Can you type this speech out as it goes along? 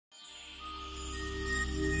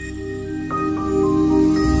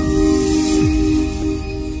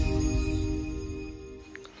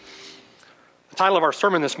title of our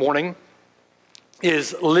sermon this morning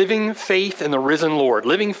is Living Faith in the Risen Lord.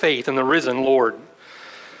 Living Faith in the Risen Lord.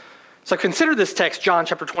 So consider this text, John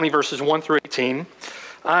chapter 20, verses 1 through 18.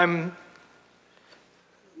 I'm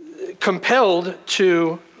compelled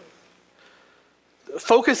to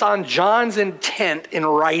focus on John's intent in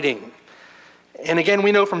writing. And again,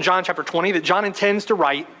 we know from John chapter 20 that John intends to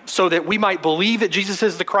write so that we might believe that Jesus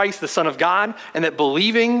is the Christ, the Son of God, and that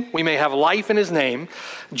believing we may have life in his name.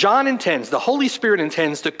 John intends, the Holy Spirit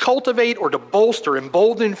intends to cultivate or to bolster,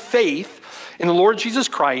 embolden faith in the Lord Jesus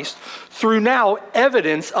Christ through now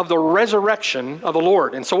evidence of the resurrection of the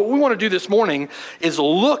Lord. And so what we want to do this morning is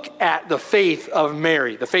look at the faith of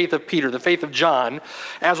Mary, the faith of Peter, the faith of John,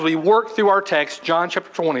 as we work through our text, John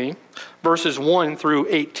chapter 20, verses 1 through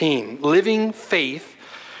 18. Living faith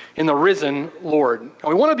in the risen Lord. Now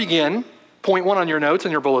we want to begin, point 1 on your notes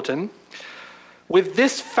in your bulletin, with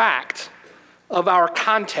this fact of our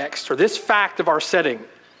context, or this fact of our setting.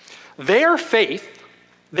 Their faith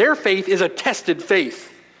is a tested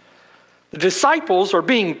faith. The disciples are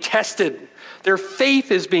being tested. Their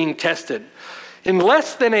faith is being tested. In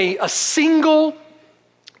less than a single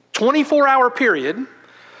 24-hour period,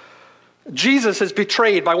 Jesus is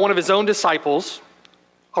betrayed by one of his own disciples,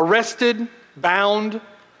 arrested, bound,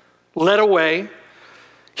 led away.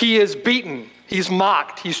 He is beaten. He's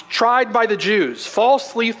mocked. He's tried by the Jews,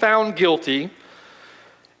 falsely found guilty,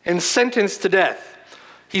 and sentenced to death.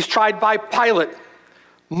 He's tried by Pilate,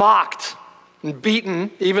 mocked and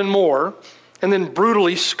beaten even more, and then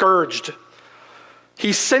brutally scourged.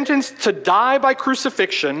 He's sentenced to die by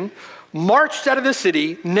crucifixion, marched out of the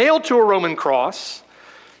city, nailed to a Roman cross.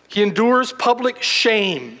 He endures public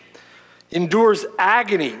shame, endures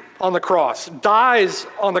agony on the cross, dies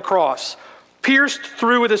on the cross, pierced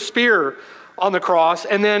through with a spear on the cross,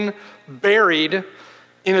 and then buried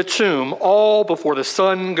in a tomb, all before the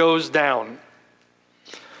sun goes down.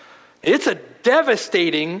 It's a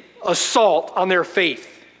devastating assault on their faith.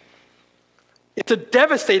 It's a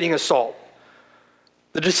devastating assault.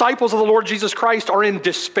 The disciples of the Lord Jesus Christ are in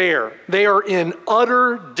despair. They are in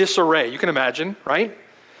utter disarray. You can imagine, right?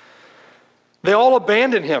 They all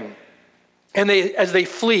abandon him. And as they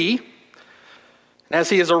flee,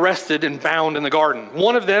 as he is arrested and bound in the garden.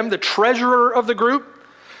 One of them, the treasurer of the group,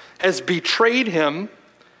 has betrayed him,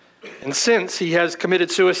 and since he has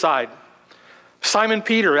committed suicide. Simon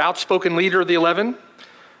Peter, outspoken leader of the 11,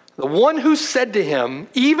 the one who said to him,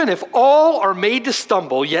 "Even if all are made to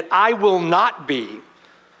stumble, yet I will not be."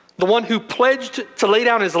 The one who pledged to lay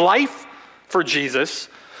down his life for Jesus,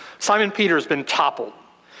 Simon Peter has been toppled.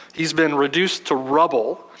 He's been reduced to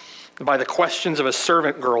rubble by the questions of a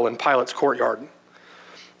servant girl in Pilate's courtyard.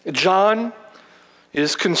 John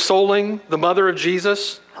is consoling the mother of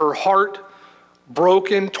Jesus, her heart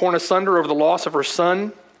broken, torn asunder over the loss of her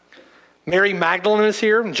son. Mary Magdalene is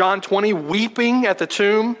here in John 20, weeping at the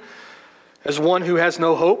tomb as one who has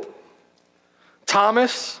no hope.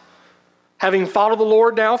 Thomas, having followed the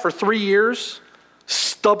Lord now for 3 years,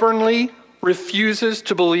 stubbornly refuses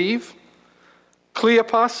to believe.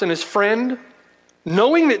 Cleopas and his friend,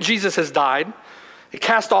 knowing that Jesus has died, they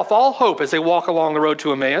cast off all hope as they walk along the road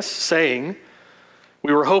to Emmaus, saying,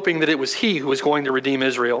 "We were hoping that it was he who was going to redeem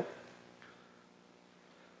Israel."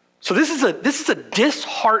 So this is a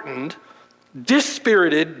disheartened,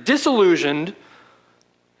 dispirited, disillusioned,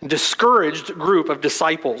 and discouraged group of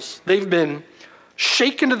disciples. They've been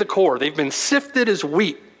shaken to the core. They've been sifted as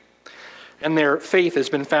wheat, and their faith has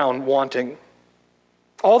been found wanting.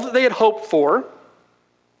 All that they had hoped for,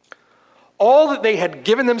 all that they had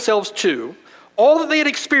given themselves to, all that they had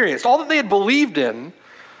experienced, all that they had believed in,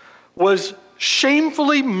 was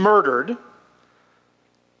shamefully murdered,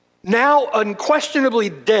 now unquestionably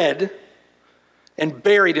dead, and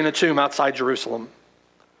buried in a tomb outside Jerusalem.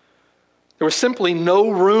 There was simply no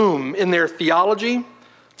room in their theology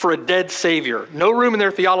for a dead Savior, no room in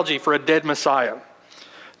their theology for a dead Messiah.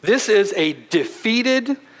 This is a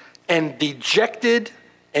defeated and dejected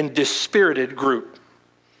and dispirited group.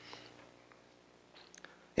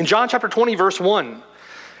 In John chapter 20, verse 1,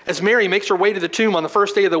 as Mary makes her way to the tomb on the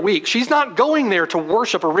first day of the week, she's not going there to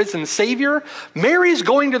worship a risen Savior. Mary's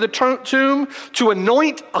going to the tomb to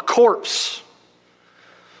anoint a corpse.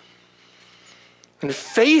 And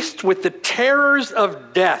faced with the terrors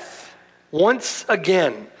of death, once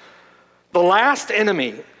again, the last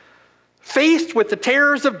enemy, faced with the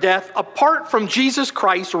terrors of death, apart from Jesus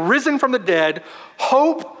Christ, risen from the dead,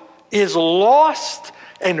 hope is lost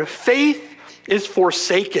and faith is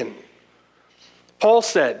forsaken. Paul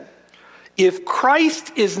said, "If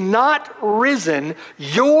Christ is not risen,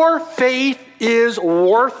 your faith is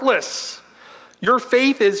worthless." Your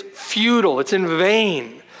faith is futile. It's in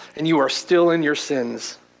vain. and you are still in your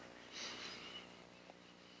sins.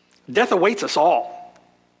 Death awaits us all.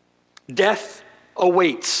 Death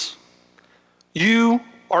awaits. You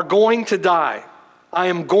are going to die. I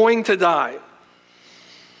am going to die.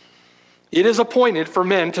 It is appointed for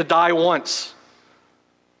men to die once.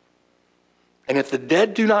 And if the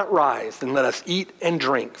dead do not rise, then let us eat and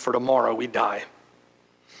drink, for tomorrow we die.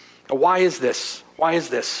 Now, why is this? Why is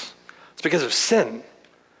this? It's because of sin.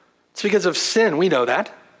 It's because of sin. We know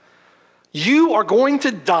that. You are going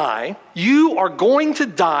to die. You are going to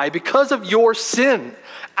die because of your sin.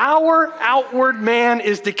 Our outward man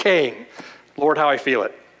is decaying. Lord, how I feel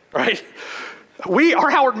it, right?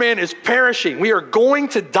 Our outward man is perishing. We are going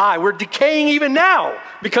to die. We're decaying even now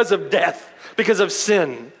because of death, because of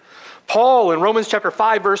sin. Paul in Romans chapter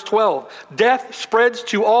 5, verse 12, death spreads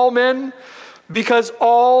to all men because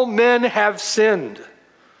all men have sinned.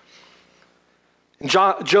 In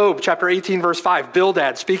Job chapter 18, verse 5,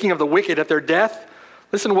 Bildad, speaking of the wicked at their death,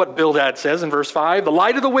 listen to what Bildad says in verse 5. The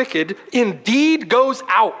light of the wicked indeed goes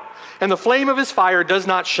out, and the flame of his fire does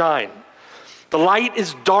not shine. The light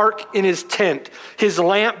is dark in his tent. His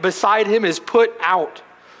lamp beside him is put out.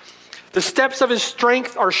 The steps of his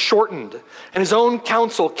strength are shortened, and his own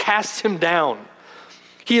counsel casts him down.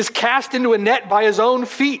 He is cast into a net by his own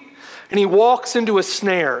feet, and he walks into a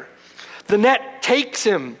snare. The net takes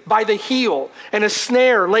him by the heel, and a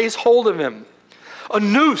snare lays hold of him. A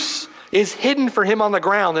noose is hidden for him on the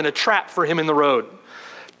ground, and a trap for him in the road.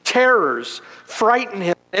 Terrors frighten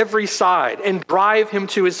him on every side and drive him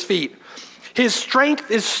to his feet. His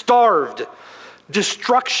strength is starved.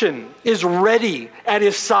 Destruction is ready at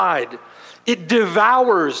his side. It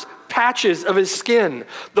devours patches of his skin.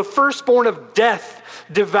 The firstborn of death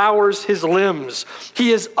devours his limbs.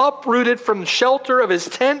 He is uprooted from the shelter of his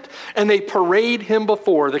tent, and they parade him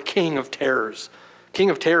before the king of terrors. King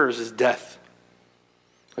of terrors is death,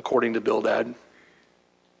 according to Bildad.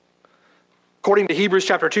 According to Hebrews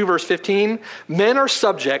chapter 2, verse 15, men are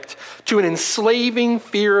subject to an enslaving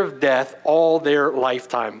fear of death all their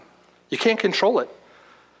lifetime. You can't control it.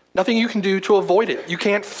 Nothing you can do to avoid it. You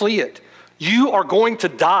can't flee it. You are going to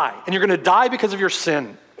die, and you're going to die because of your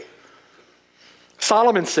sin.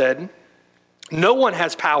 Solomon said, no one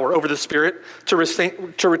has power over the spirit to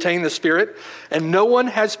retain the spirit, and no one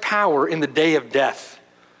has power in the day of death.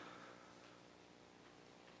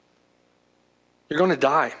 You're going to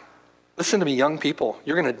die. Listen to me, young people.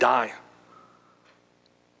 You're going to die.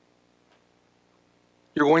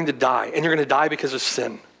 You're going to die, and you're going to die because of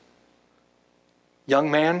sin.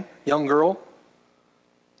 Young man, young girl,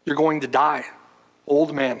 you're going to die.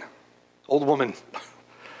 Old man, old woman,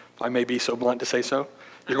 if I may be so blunt to say so,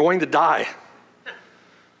 you're going to die.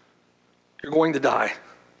 You're going to die.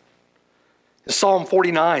 In Psalm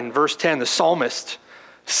 49, verse 10, the psalmist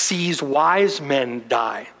sees wise men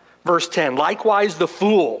die. Verse 10, likewise the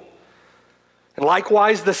fool, and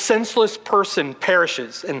likewise the senseless person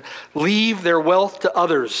perishes and leave their wealth to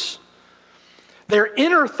others. Their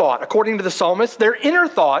inner thought, according to the psalmist, their inner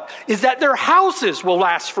thought is that their houses will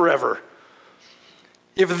last forever.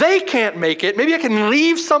 If they can't make it, maybe I can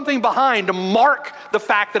leave something behind to mark the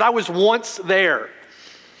fact that I was once there.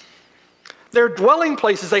 Their dwelling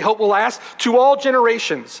places, they hope, will last to all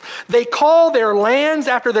generations. They call their lands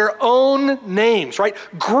after their own names, right?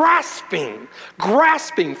 Grasping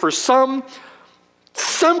for some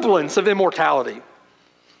semblance of immortality.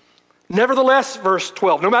 Nevertheless, verse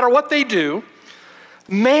 12, no matter what they do,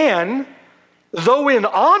 man, though in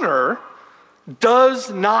honor,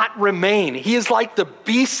 does not remain. He is like the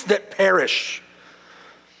beasts that perish.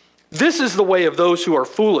 This is the way of those who are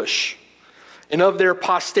foolish, and of their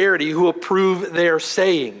posterity who approve their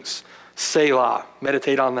sayings. Selah.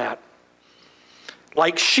 Meditate on that.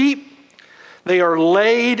 Like sheep, they are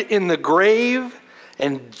laid in the grave,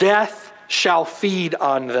 and death shall feed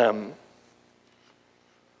on them.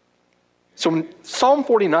 So in Psalm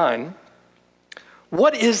 49,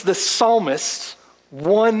 what is the psalmist's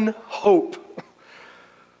one hope?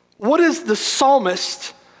 What is the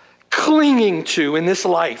psalmist clinging to in this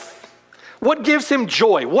life? What gives him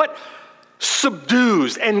joy? What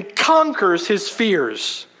subdues and conquers his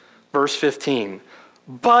fears? Verse 15,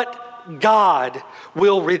 but God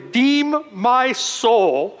will redeem my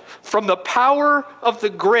soul from the power of the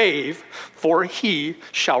grave, for he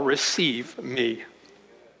shall receive me.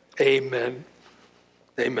 Amen.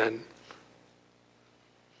 Amen.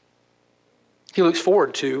 He looks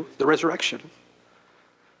forward to the resurrection.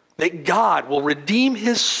 That God will redeem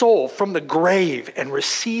his soul from the grave and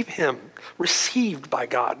receive him, received by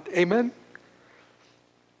God. Amen?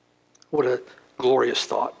 What a glorious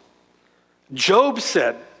thought. Job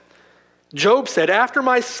said, Job said, after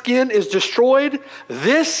my skin is destroyed,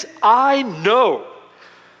 this I know.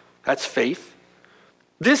 That's faith.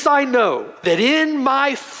 This I know, that in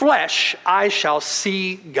my flesh I shall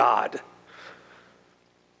see God.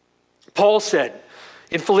 Paul said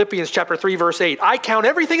in Philippians chapter 3, verse 8, I count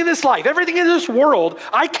everything in this life, everything in this world,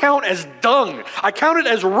 I count as dung. I count it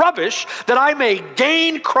as rubbish that I may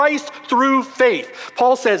gain Christ through faith.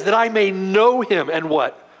 Paul says that I may know him and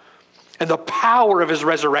what? And the power of his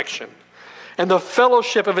resurrection and the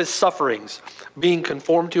fellowship of his sufferings, being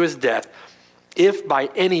conformed to his death, if by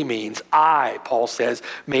any means I, Paul says,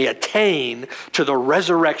 may attain to the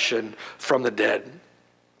resurrection from the dead.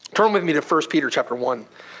 Turn with me to 1 Peter chapter 1.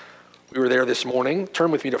 We were there this morning.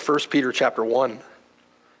 Turn with me to 1 Peter chapter 1.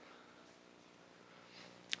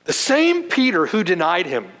 The same Peter who denied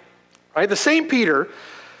him, right? The same Peter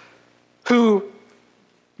who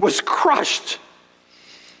was crushed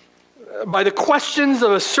by the questions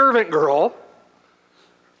of a servant girl,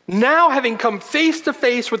 now having come face to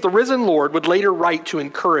face with the risen Lord, would later write to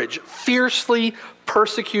encourage fiercely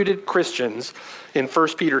persecuted Christians in 1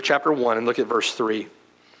 Peter chapter 1, and look at verse 3.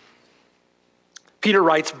 Peter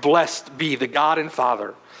writes, blessed be the God and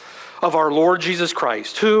Father of our Lord Jesus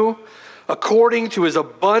Christ, who, according to his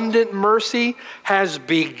abundant mercy, has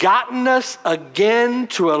begotten us again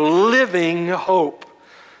to a living hope.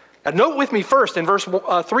 Now note with me first in verse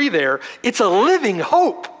 3 there, it's a living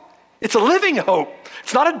hope. It's a living hope.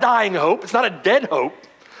 It's not a dying hope. It's not a dead hope.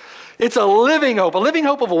 It's a living hope. A living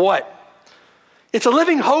hope of what? It's a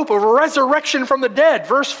living hope of resurrection from the dead.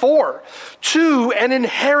 Verse 4, to an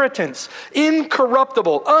inheritance,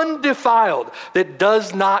 incorruptible, undefiled, that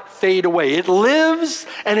does not fade away. It lives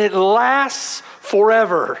and it lasts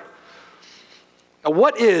forever. Now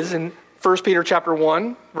what is, in 1 Peter chapter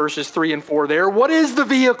 1, verses 3 and 4 there, what is the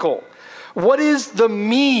vehicle? What is the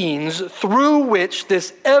means through which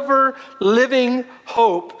this ever-living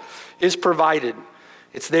hope is provided?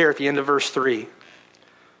 It's there at the end of verse 3.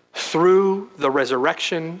 Through the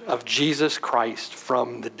resurrection of Jesus Christ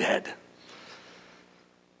from the dead.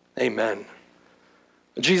 Amen.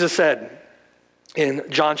 Jesus said in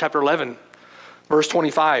John chapter 11, verse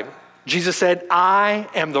 25, Jesus said, I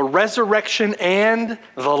am the resurrection and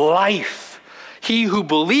the life. He who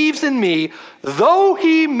believes in me, though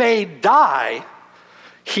he may die,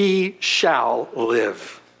 he shall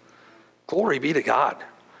live. Glory be to God.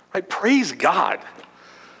 Right? Praise God.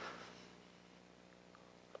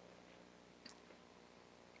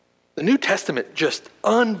 The New Testament just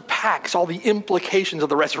unpacks all the implications of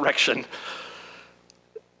the resurrection.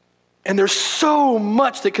 And there's so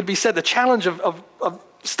much that could be said. The challenge of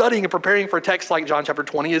studying and preparing for a text like John chapter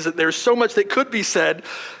 20 is that there's so much that could be said.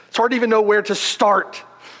 It's hard to even know where to start.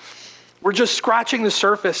 We're just scratching the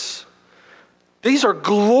surface. These are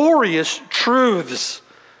glorious truths.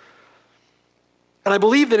 And I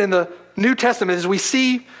believe that in the New Testament, as we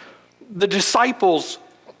see the disciples,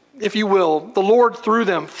 if you will, the Lord through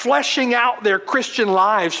them, fleshing out their Christian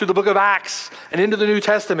lives through the book of Acts and into the New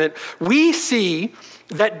Testament, we see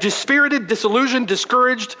that dispirited, disillusioned,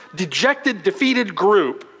 discouraged, dejected, defeated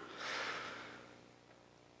group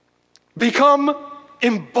become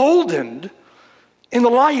emboldened in the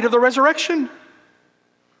light of the resurrection.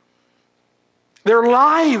 Their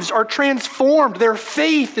lives are transformed. Their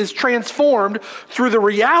faith is transformed through the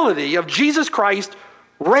reality of Jesus Christ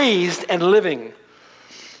raised and living.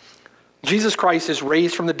 Jesus Christ is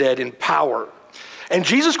raised from the dead in power. And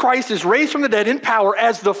Jesus Christ is raised from the dead in power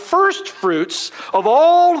as the first fruits of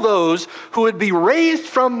all those who would be raised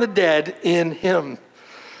from the dead in him.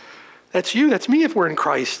 That's you, that's me if we're in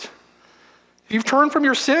Christ. If you've turned from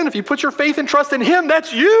your sin, if you put your faith and trust in him,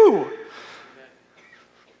 that's you.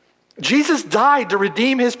 Jesus died to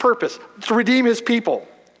redeem his purpose, to redeem his people.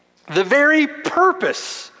 The very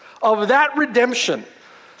purpose of that redemption,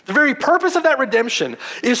 the very purpose of that redemption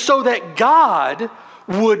is so that God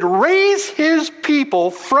would raise his people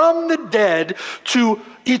from the dead to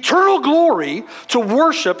eternal glory, to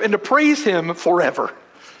worship and to praise him forever.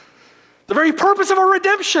 The very purpose of our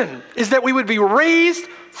redemption is that we would be raised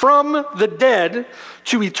from the dead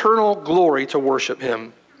to eternal glory to worship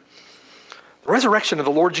him. The resurrection of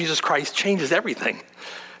the Lord Jesus Christ changes everything.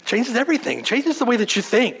 Changes everything. Changes the way that you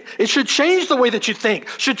think. It should change the way that you think.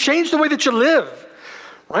 Should change the way that you live.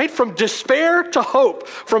 Right? From despair to hope.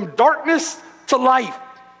 From darkness to light.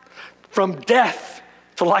 From death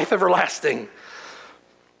to life everlasting.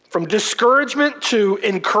 From discouragement to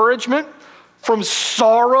encouragement. From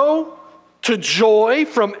sorrow to joy.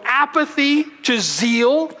 From apathy to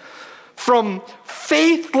zeal. From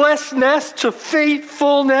faithlessness to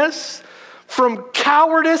faithfulness. From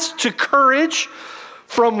cowardice to courage.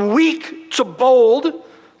 From weak to bold.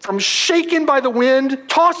 from shaken by the wind,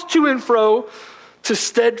 tossed to and fro, to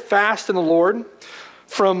steadfast in the Lord,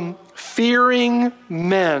 from fearing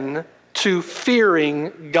men to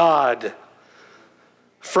fearing God,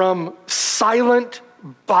 from silent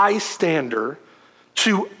bystander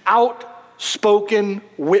to outspoken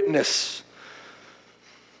witness.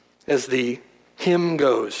 As the hymn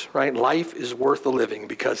goes, right? Life is worth the living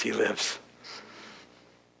because he lives.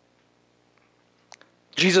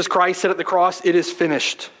 Jesus Christ said at the cross, "It is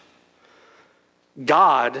finished."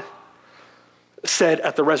 God said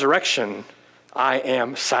at the resurrection, "I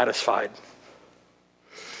am satisfied."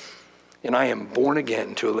 And I am born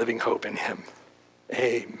again to a living hope in him.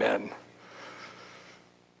 Amen.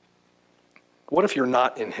 What if you're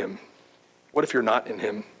not in him? What if you're not in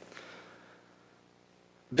him?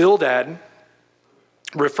 Bildad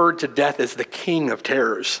referred to death as the king of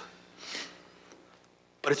terrors.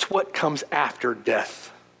 But it's what comes after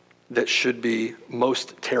death that should be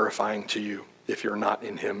most terrifying to you if you're not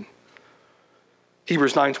in him.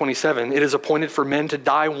 Hebrews 9:27, "It is appointed for men to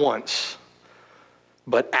die once,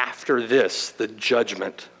 but after this, the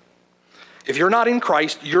judgment." If you're not in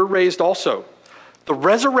Christ, you're raised also. The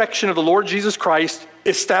resurrection of the Lord Jesus Christ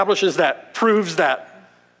establishes that, proves that,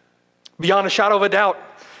 beyond a shadow of a doubt.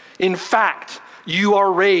 In fact, you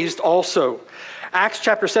are raised also. Acts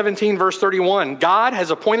chapter 17, verse 31, "God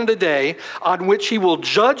has appointed a day on which he will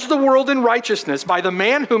judge the world in righteousness by the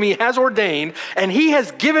man whom he has ordained, and he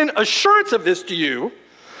has given assurance of this to you."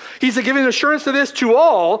 He's given assurance of this to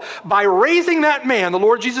all by raising that man, the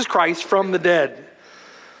Lord Jesus Christ, from the dead.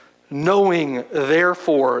 Knowing,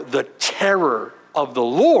 therefore, the terror of the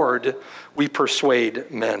Lord, we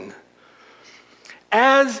persuade men.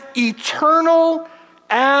 As eternal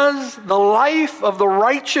as the life of the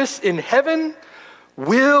righteous in heaven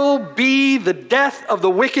will be the death of the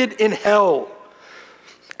wicked in hell.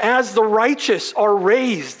 As the righteous are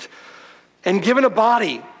raised and given a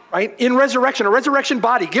body, right, in resurrection, a resurrection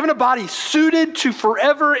body, given a body suited to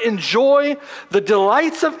forever enjoy the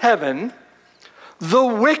delights of heaven, the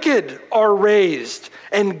wicked are raised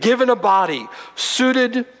and given a body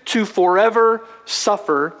suited to forever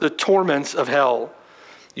suffer the torments of hell.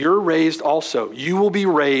 You're raised also. You will be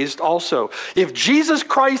raised also. If Jesus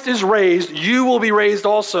Christ is raised, you will be raised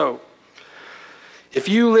also. If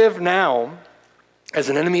you live now as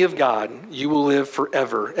an enemy of God, you will live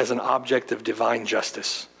forever as an object of divine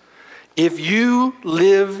justice. If you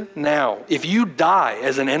live now, if you die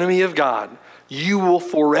as an enemy of God, you will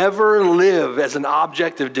forever live as an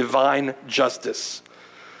object of divine justice.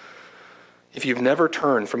 If you've never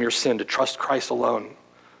turned from your sin to trust Christ alone,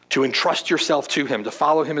 to entrust yourself to him, to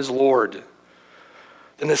follow him as Lord,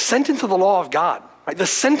 then the sentence of the law of God, right, the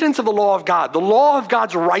sentence of the law of God, the law of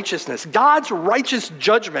God's righteousness, God's righteous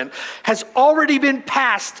judgment has already been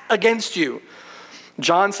passed against you.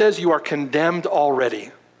 John says you are condemned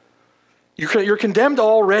already. You're condemned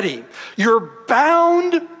already. You're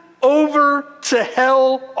bound over to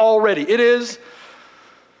hell already. It is,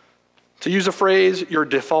 to use a phrase, your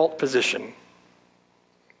default position.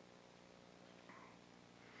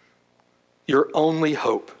 Your only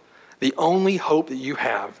hope, the only hope that you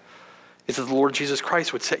have is that the Lord Jesus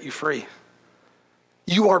Christ would set you free.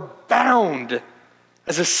 You are bound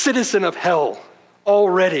as a citizen of hell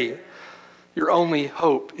already. Your only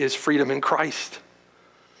hope is freedom in Christ.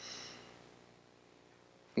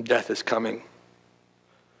 Death is coming.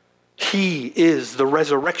 He is the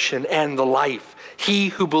resurrection and the life. He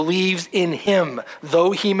who believes in him,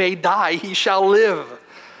 though he may die, he shall live.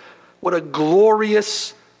 What a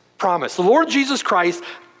glorious promise. The Lord Jesus Christ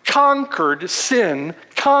conquered sin,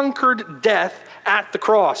 conquered death at the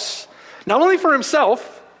cross. Not only for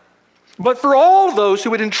himself, but for all those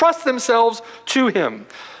who would entrust themselves to him.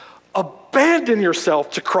 Abandon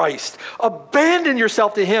yourself to Christ. Abandon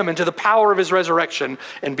yourself to him and to the power of his resurrection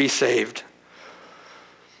and be saved.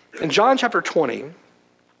 In John chapter 20,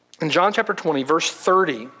 verse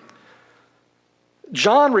 30,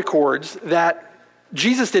 John records that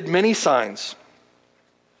Jesus did many signs.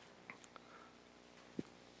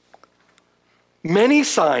 Many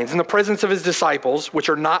signs in the presence of his disciples, which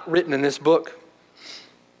are not written in this book.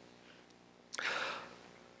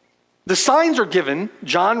 The signs are given,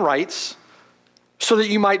 John writes, so that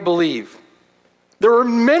you might believe. There are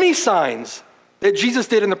many signs that Jesus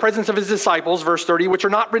did in the presence of his disciples, verse 30, which are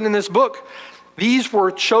not written in this book. These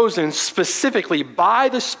were chosen specifically by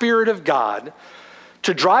the Spirit of God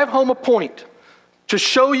to drive home a point, to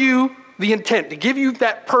show you the intent, to give you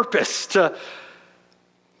that purpose, to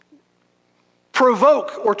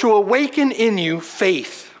provoke or to awaken in you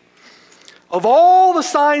faith. Of all the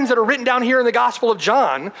signs that are written down here in the Gospel of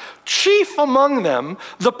John, chief among them,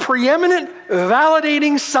 the preeminent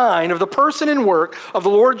validating sign of the person and work of the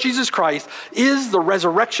Lord Jesus Christ is the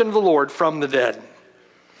resurrection of the Lord from the dead.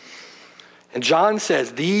 And John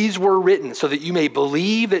says, these were written so that you may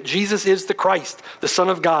believe that Jesus is the Christ, the Son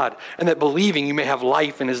of God, and that believing you may have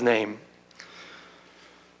life in his name.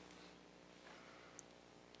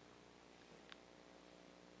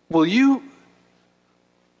 Will you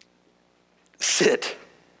sit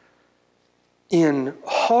in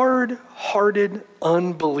hard-hearted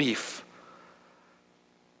unbelief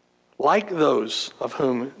like those of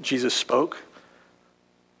whom Jesus spoke,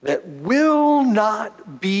 that will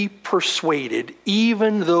not be persuaded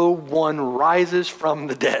even though one rises from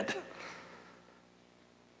the dead?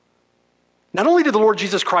 Not only did the Lord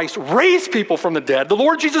Jesus Christ raise people from the dead, the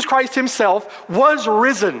Lord Jesus Christ himself was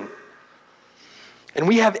risen. And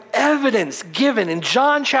we have evidence given in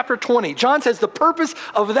John chapter 20. John says the purpose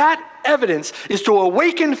of that evidence is to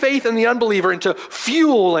awaken faith in the unbeliever and to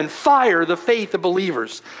fuel and fire the faith of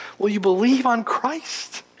believers. Will you believe on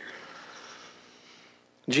Christ?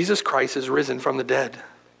 Jesus Christ is risen from the dead.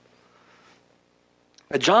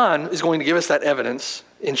 Now, John is going to give us that evidence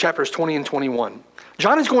in chapters 20 and 21.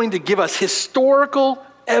 John is going to give us historical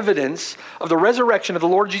evidence of the resurrection of the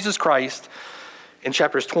Lord Jesus Christ in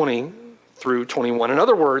chapters 20 through 21. In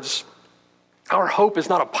other words, our hope is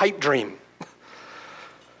not a pipe dream.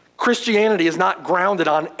 Christianity is not grounded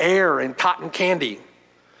on air and cotton candy.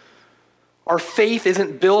 Our faith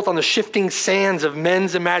isn't built on the shifting sands of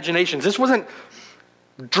men's imaginations. This wasn't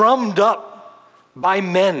drummed up by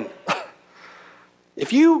men.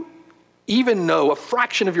 If you even know a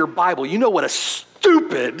fraction of your Bible, you know what a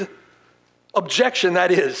stupid objection that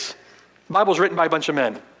is. The Bible's written by a bunch of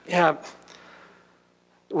men. Yeah,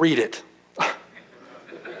 read it.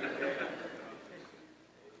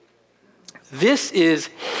 This is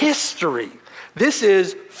history. This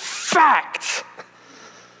is fact.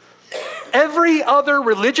 Every other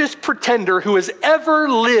religious pretender who has ever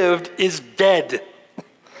lived is dead.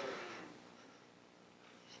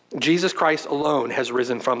 Jesus Christ alone has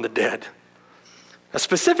risen from the dead. Now,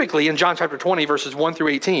 specifically in John chapter 20, verses 1 through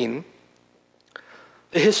 18,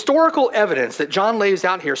 the historical evidence that John lays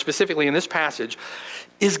out here, specifically in this passage,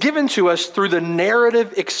 is given to us through the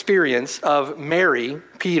narrative experience of Mary,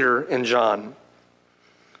 Peter, and John.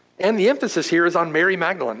 And the emphasis here is on Mary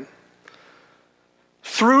Magdalene.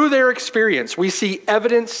 Through their experience, we see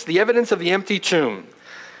evidence, the evidence of the empty tomb.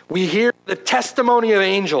 We hear the testimony of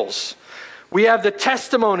angels. We have the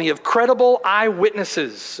testimony of credible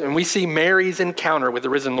eyewitnesses, and we see Mary's encounter with the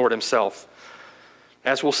risen Lord himself.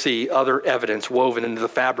 As we'll see, other evidence woven into the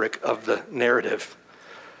fabric of the narrative.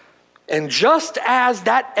 And just as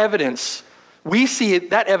that evidence, we see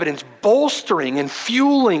that evidence bolstering and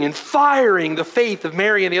fueling and firing the faith of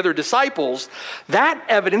Mary and the other disciples, that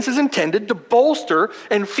evidence is intended to bolster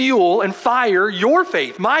and fuel and fire your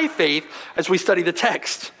faith, my faith, as we study the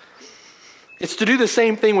text. It's to do the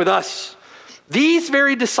same thing with us. These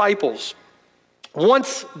very disciples,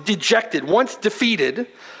 once dejected, once defeated,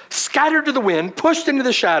 scattered to the wind, pushed into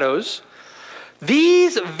the shadows,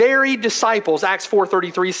 these very disciples, Acts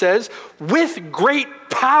 4:33 says, with great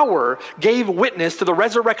power gave witness to the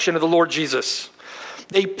resurrection of the Lord Jesus.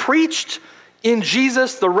 They preached in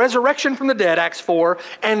Jesus the resurrection from the dead, Acts 4,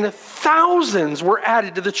 and thousands were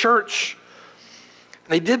added to the church.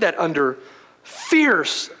 They did that under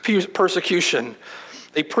fierce persecution.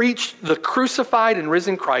 They preached the crucified and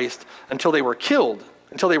risen Christ until they were killed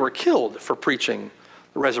for preaching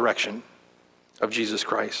the resurrection of Jesus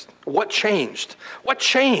Christ. What changed? What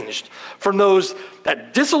changed from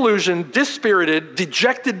that disillusioned, dispirited,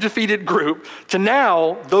 dejected, defeated group to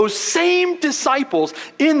now those same disciples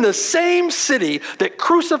in the same city that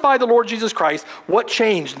crucified the Lord Jesus Christ? What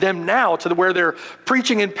changed them now to where they're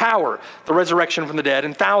preaching in power the resurrection from the dead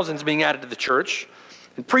and thousands being added to the church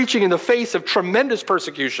and preaching in the face of tremendous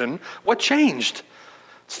persecution? What changed?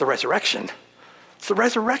 It's the resurrection. It's the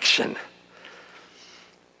resurrection.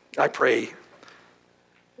 I pray,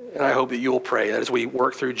 and I hope that you will pray that as we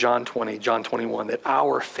work through John 20, John 21, that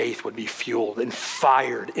our faith would be fueled and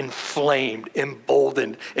fired, inflamed,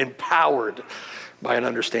 emboldened, empowered by an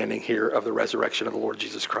understanding here of the resurrection of the Lord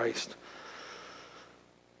Jesus Christ.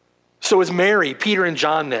 So as Mary, Peter, and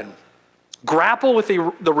John then grapple with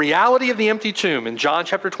the reality of the empty tomb in John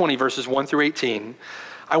chapter 20, verses 1 through 18,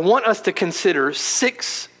 I want us to consider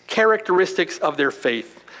 6 characteristics of their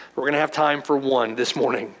faith. We're going to have time for one this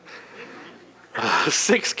morning.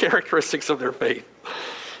 6 characteristics of their faith.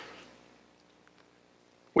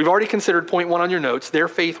 We've already considered point 1 on your notes. Their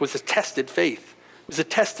faith was a tested faith. It was a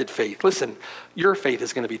tested faith. Listen, your faith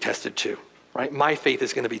is going to be tested too. right? My faith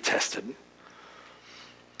is going to be tested.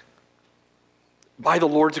 By the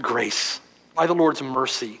Lord's grace, by the Lord's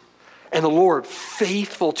mercy, and the Lord,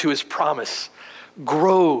 faithful to his promise,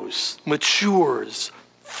 grows, matures,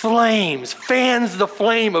 flames, fans the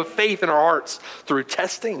flame of faith in our hearts through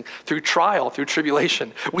testing, through trial, through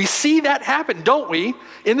tribulation. We see that happen, don't we,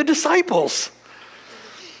 in the disciples?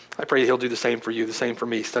 I pray he'll do the same for you, the same for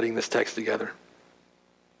me, studying this text together.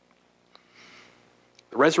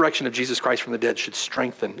 The resurrection of Jesus Christ from the dead should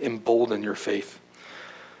strengthen, embolden your faith.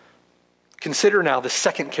 Consider now the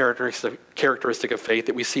second characteristic of faith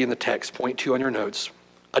that we see in the text. Point 2 on your notes.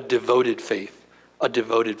 A devoted faith. A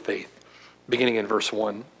devoted faith. Beginning in verse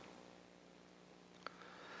 1.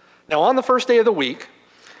 Now on the first day of the week,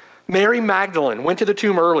 Mary Magdalene went to the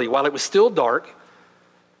tomb early while it was still dark,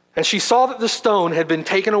 and she saw that the stone had been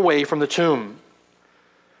taken away from the tomb.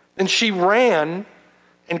 Then she ran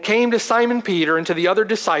and came to Simon Peter and to the other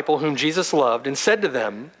disciple whom Jesus loved, and said to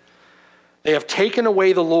them, "They have taken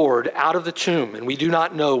away the Lord out of the tomb, and we do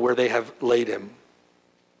not know where they have laid him."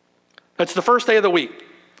 That's the first day of the week,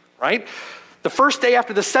 right? The first day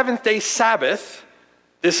after the seventh day Sabbath.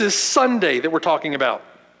 This is Sunday that we're talking about.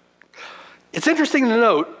 It's interesting to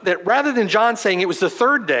note that rather than John saying it was the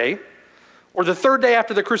third day, or the third day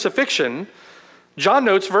after the crucifixion, John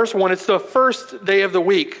notes, verse 1, it's the first day of the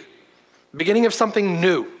week, beginning of something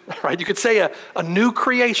new, right? You could say a new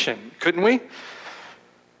creation, couldn't we?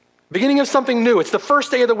 Beginning of something new. It's the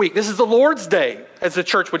first day of the week. This is the Lord's Day, as the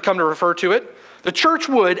church would come to refer to it. The church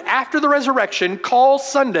would, after the resurrection, call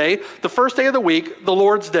Sunday, the first day of the week, the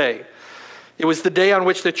Lord's Day. It was the day on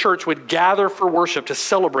which the church would gather for worship to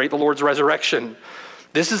celebrate the Lord's resurrection.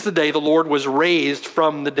 This is the day the Lord was raised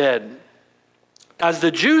from the dead. As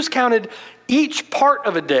the Jews counted each part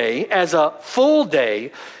of a day as a full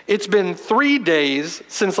day, it's been 3 days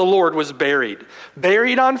since the Lord was buried.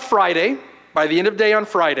 Buried on Friday, by the end of day on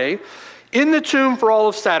Friday, in the tomb for all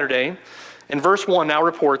of Saturday, and verse 1 now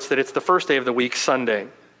reports that it's the first day of the week, Sunday.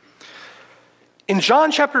 In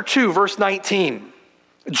John chapter 2, verse 19,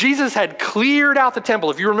 Jesus had cleared out the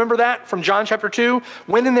temple. If you remember that from John chapter 2,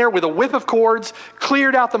 went in there with a whip of cords,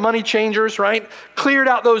 cleared out the money changers, right? Cleared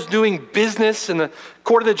out those doing business in the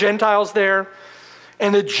court of the Gentiles there.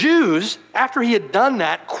 And the Jews, after he had done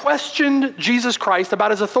that, questioned Jesus Christ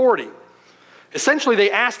about his authority. Essentially,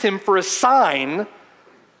 they asked him for a sign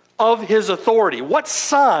of his authority. What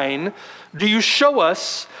sign do you show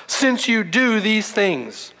us since you do these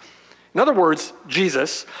things? In other words,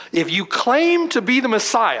 Jesus, if you claim to be the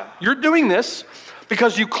Messiah, you're doing this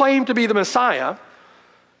because you claim to be the Messiah.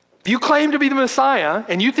 If you claim to be the Messiah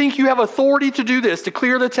and you think you have authority to do this, to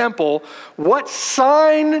clear the temple, what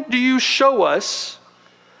sign do you show us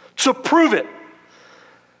to prove it?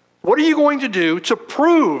 What are you going to do to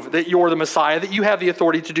prove that you're the Messiah, that you have the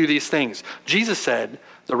authority to do these things? Jesus said,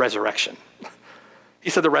 the resurrection. He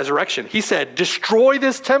said the resurrection. He said, destroy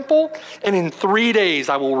this temple, and in 3 days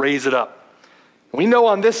I will raise it up. We know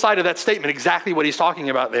on this side of that statement exactly what he's talking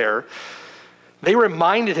about there. They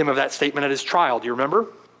reminded him of that statement at his trial. Do you remember?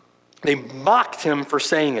 They mocked him for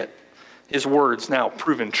saying it. His words now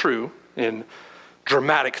proven true in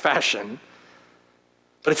dramatic fashion.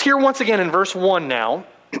 But it's here once again in verse 1 now,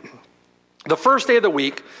 the first day of the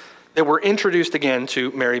week, that we're introduced again to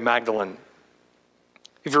Mary Magdalene.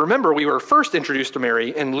 If you remember, we were first introduced to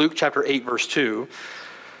Mary in Luke chapter 8, verse 2,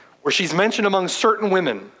 where she's mentioned among certain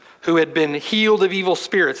women who had been healed of evil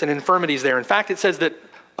spirits and infirmities there. In fact, it says that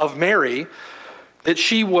of Mary, that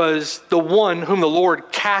she was the one whom the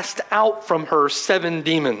Lord cast out from her 7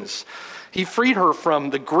 demons. He freed her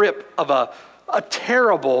from the grip of a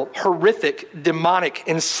terrible, horrific, demonic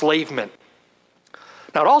enslavement.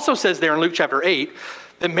 Now, it also says there in Luke chapter 8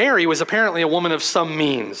 that Mary was apparently a woman of some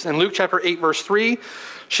means. In Luke chapter 8, verse 3,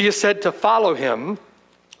 she is said to follow him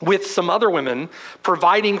with some other women,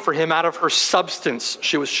 providing for him out of her substance.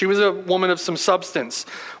 She was a woman of some substance.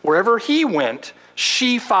 Wherever he went,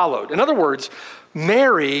 she followed. In other words,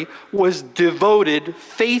 Mary was devoted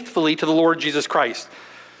faithfully to the Lord Jesus Christ.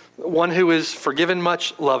 One who is forgiven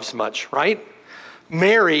much, loves much, right?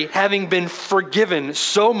 Mary, having been forgiven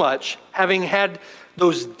so much, having had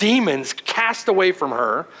those demons cast away from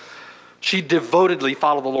her, she devotedly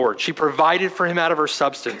followed the Lord. She provided for him out of her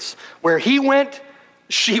substance. Where he went,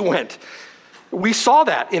 she went. We saw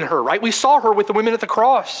that in her, right? We saw her with the women at the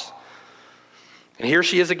cross. And here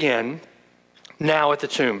she is again, now at the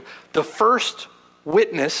tomb. The first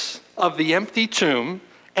witness of the empty tomb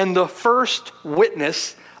and the first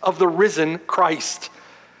witness of the risen Christ.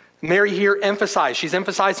 Mary here emphasized. She's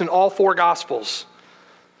emphasized in all 4 Gospels.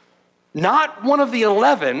 Not one of the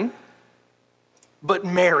 11, but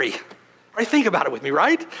Mary. Right? Think about it with me,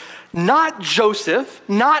 right? Not Joseph,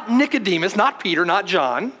 not Nicodemus, not Peter, not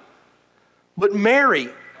John, but Mary.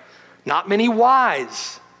 Not many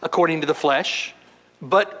wise, according to the flesh,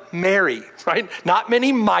 but Mary, right? Not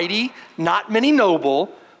many mighty, not many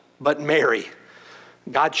noble, but Mary.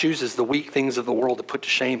 God chooses the weak things of the world to put to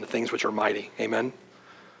shame the things which are mighty. Amen?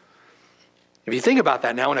 If you think about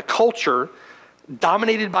that now, in a culture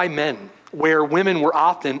dominated by men, where women were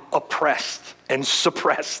often oppressed and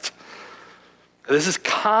suppressed, this is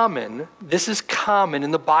common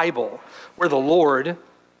in the Bible, where the Lord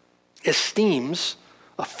esteems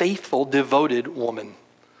a faithful, devoted woman.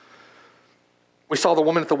 We saw the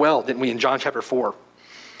woman at the well, didn't we, in John chapter 4.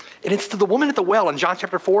 And it's to the woman at the well in John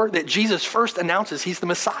chapter 4 that Jesus first announces he's the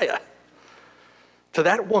Messiah. To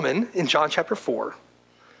that woman in John chapter 4,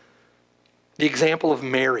 the example of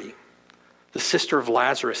Mary, the sister of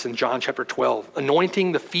Lazarus in John chapter 12,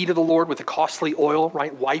 anointing the feet of the Lord with a costly oil,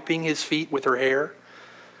 right? Wiping his feet with her hair.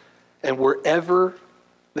 And wherever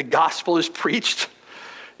the gospel is preached,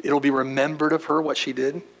 it'll be remembered of her what she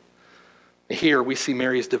did. Here we see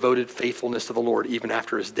Mary's devoted faithfulness to the Lord even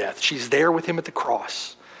after his death. She's there with him at the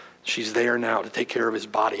cross. She's there now to take care of his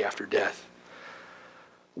body after death.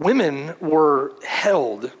 Women were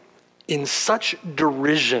held in such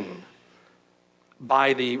derision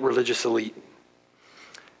by the religious elite.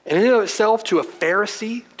 And in and of itself, to a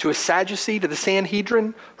Pharisee, to a Sadducee, to the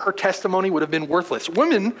Sanhedrin, her testimony would have been worthless.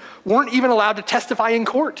 Women weren't even allowed to testify in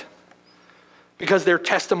court because their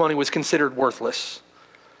testimony was considered worthless.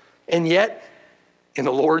 And yet, in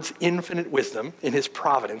the Lord's infinite wisdom, in his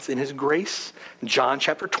providence, in his grace, John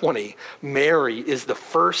chapter 20, Mary is the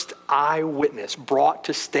first eyewitness brought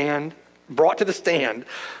to the stand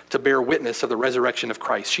to bear witness of the resurrection of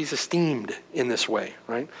Christ. She's esteemed in this way,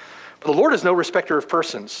 right? But the Lord is no respecter of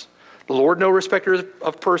persons. The Lord no respecter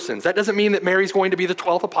of persons. That doesn't mean that Mary's going to be the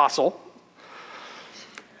 12th apostle.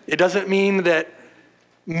 It doesn't mean that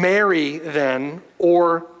Mary then,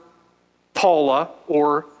 or Paula,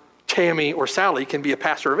 or Tammy, or Sally can be a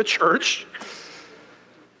pastor of a church.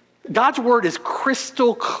 God's word is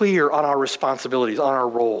crystal clear on our responsibilities, on our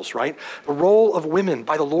roles, right? The role of women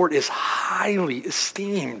by the Lord is highly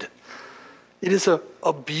esteemed. It is a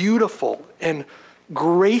beautiful and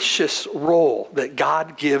gracious role that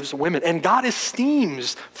God gives women. And God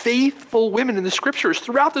esteems faithful women in the scriptures,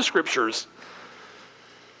 throughout the scriptures.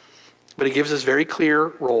 But he gives us very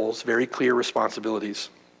clear roles, very clear responsibilities.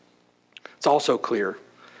 It's also clear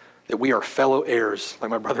that we are fellow heirs, like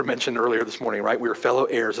my brother mentioned earlier this morning, right? We are fellow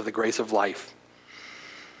heirs of the grace of life.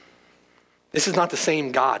 This is not the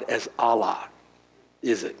same God as Allah,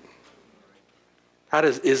 is it? How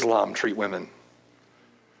does Islam treat women?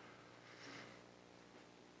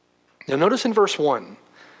 Now notice in verse 1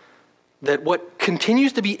 that what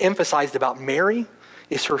continues to be emphasized about Mary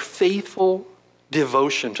is her faithful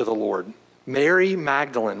devotion to the Lord. Mary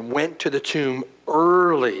Magdalene went to the tomb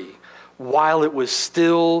early while it was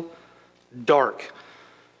still dark.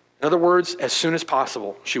 In other words, as soon as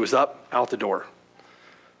possible, she was up, out the door.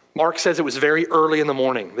 Mark says it was very early in the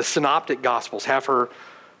morning. The synoptic gospels have her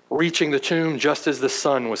reaching the tomb just as the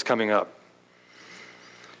sun was coming up.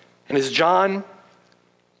 And as John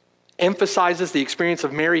emphasizes the experience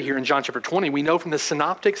of Mary here in John chapter 20, we know from the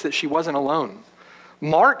synoptics that she wasn't alone.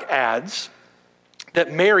 Mark adds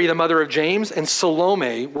that Mary, the mother of James, and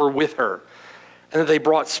Salome were with her, and that they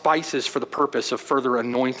brought spices for the purpose of further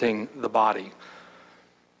anointing the body.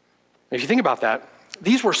 If you think about that,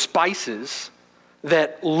 these were spices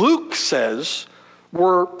that Luke says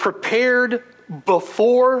were prepared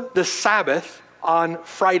before the Sabbath on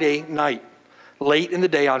Friday night, late in the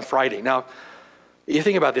day on Friday. Now, you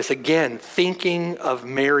think about this again, thinking of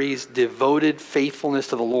Mary's devoted faithfulness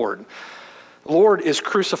to the Lord. The Lord is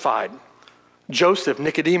crucified. Joseph,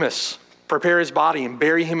 Nicodemus, prepare his body and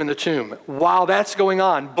bury him in the tomb. While that's going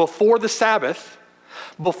on, before the Sabbath,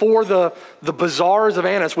 before the bazaars of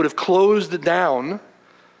Annas would have closed down,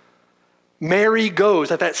 Mary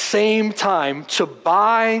goes at that same time to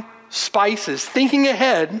buy spices, thinking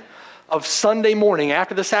ahead of Sunday morning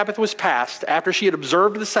after the Sabbath was passed, after she had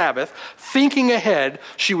observed the Sabbath, thinking ahead,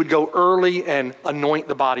 she would go early and anoint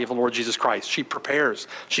the body of the Lord Jesus Christ. She prepares.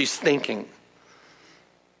 She's thinking.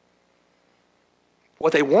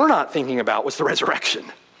 What they were not thinking about was the resurrection.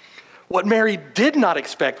 What Mary did not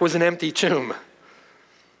expect was an empty tomb.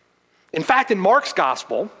 In fact, in Mark's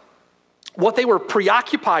gospel, what they were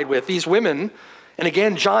preoccupied with, these women, and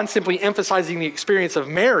again, John simply emphasizing the experience of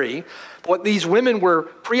Mary, what these women were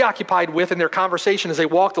preoccupied with in their conversation as they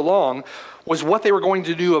walked along was what they were going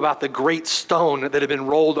to do about the great stone that had been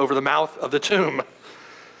rolled over the mouth of the tomb.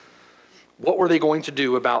 What were they going to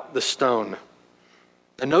do about the stone?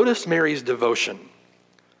 And notice Mary's devotion.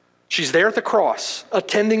 She's there at the cross,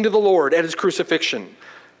 attending to the Lord at his crucifixion,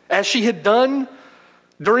 as she had done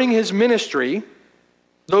during his ministry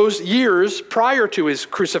those years prior to his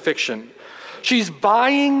crucifixion. She's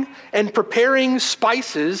buying and preparing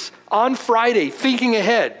spices on Friday, thinking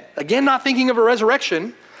ahead. Again, not thinking of a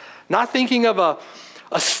resurrection, not thinking of a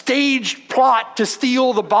staged plot to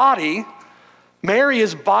steal the body. Mary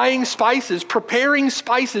is buying spices, preparing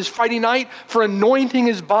spices Friday night for anointing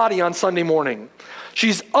his body on Sunday morning.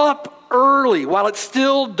 She's up early while it's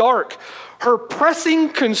still dark. Her pressing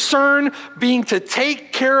concern being to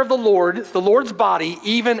take care of the Lord's body,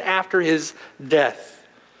 even after his death.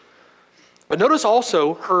 But notice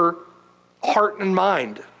also her heart and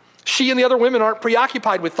mind. She and the other women aren't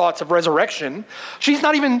preoccupied with thoughts of resurrection. She's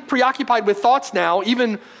not even preoccupied with thoughts now,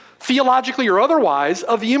 even theologically or otherwise,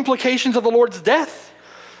 of the implications of the Lord's death.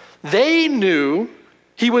 They knew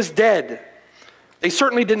he was dead. They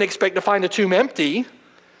certainly didn't expect to find the tomb empty.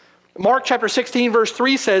 Mark chapter 16, verse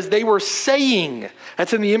 3 says they were saying,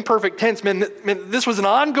 that's in the imperfect tense, this was an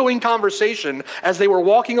ongoing conversation as they were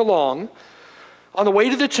walking along on the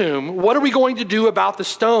way to the tomb. What are we going to do about the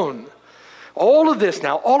stone? All of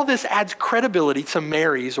this adds credibility to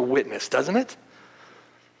Mary's witness, doesn't it?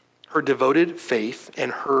 Her devoted faith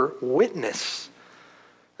and her witness.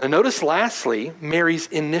 And notice lastly, Mary's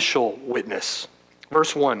initial witness.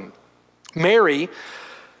 Verse 1. Mary,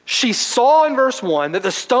 she saw in verse 1 that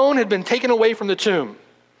the stone had been taken away from the tomb.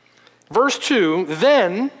 Verse 2,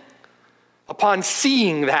 then, upon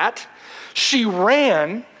seeing that, she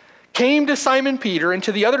ran, came to Simon Peter and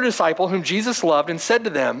to the other disciple whom Jesus loved and said to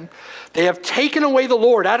them, they have taken away the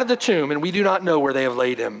Lord out of the tomb and we do not know where they have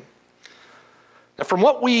laid him. Now, from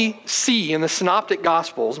what we see in the synoptic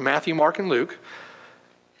gospels, Matthew, Mark, and Luke,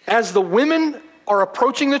 as the women are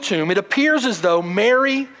approaching the tomb, it appears as though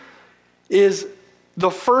Mary is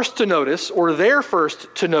the first to notice, or they're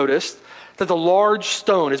first to notice, that the large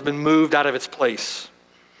stone has been moved out of its place.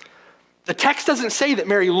 The text doesn't say that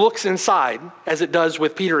Mary looks inside, as it does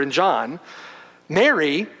with Peter and John.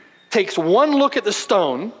 Mary takes one look at the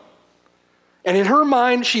stone, and in her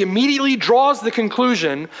mind, she immediately draws the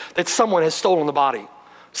conclusion that someone has stolen the body.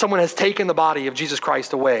 Someone has taken the body of Jesus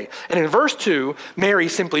Christ away. And in verse 2, Mary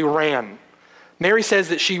simply ran. Mary says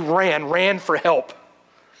that she ran for help.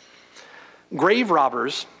 Grave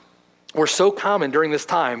robbers were so common during this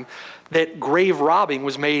time that grave robbing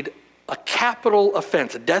was made a capital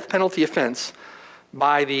offense, a death penalty offense,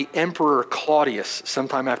 by the Emperor Claudius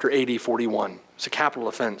sometime after AD 41. It's a capital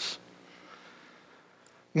offense.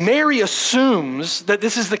 Mary assumes that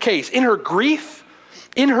this is the case. In her grief,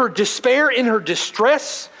 in her despair, in her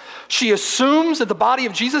distress, she assumes that the body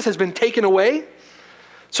of Jesus has been taken away.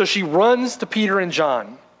 So she runs to Peter and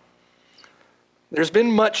John. There's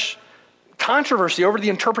been much controversy over the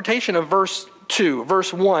interpretation of verse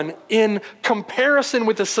 1 in comparison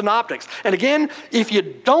with the synoptics. And again, if you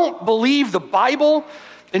don't believe the Bible,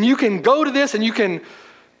 then you can go to this and you can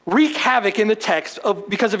wreak havoc in the text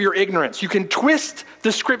because of your ignorance. You can twist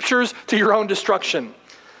the scriptures to your own destruction.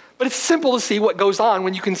 But it's simple to see what goes on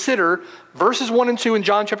when you consider verses 1 and 2 in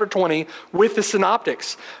John chapter 20 with the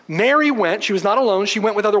synoptics. Mary went, she was not alone, she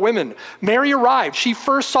went with other women. Mary arrived, she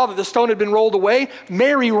first saw that the stone had been rolled away.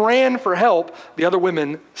 Mary ran for help. The other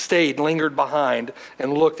women stayed, lingered behind,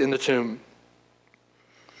 and looked in the tomb.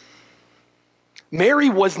 Mary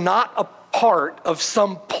was not a part of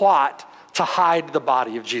some plot to hide the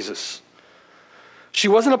body of Jesus. She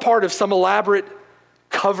wasn't a part of some elaborate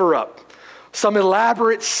cover-up, some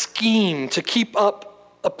elaborate scheme to keep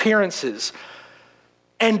up appearances.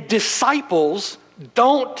 And disciples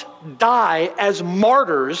don't die as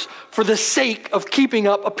martyrs for the sake of keeping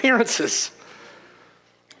up appearances.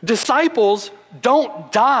 Disciples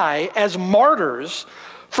don't die as martyrs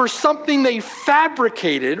for something they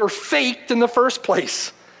fabricated or faked in the first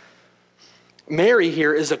place. Mary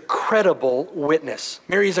here is a credible witness.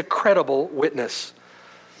 Mary is a credible witness.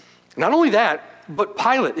 Not only that, but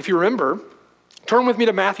Pilate, if you remember, turn with me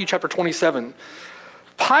to Matthew chapter 27.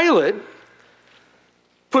 Pilate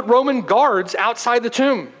put Roman guards outside the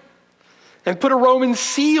tomb and put a Roman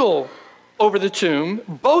seal over the tomb,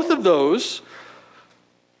 both of those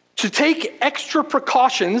to take extra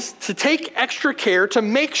precautions, to take extra care to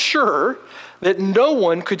make sure that no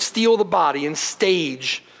one could steal the body and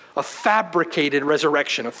stage a fabricated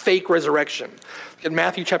resurrection, a fake resurrection. Look at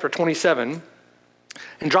Matthew chapter 27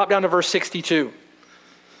 and drop down to verse 62.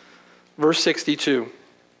 Verse 62.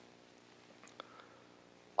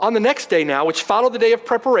 On the next day now, which followed the day of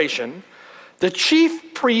preparation, the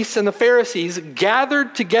chief priests and the Pharisees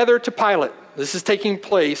gathered together to Pilate. This is taking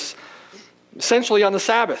place essentially on the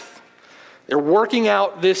Sabbath. They're working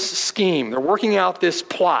out this scheme. They're working out this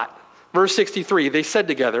plot. Verse 63, they said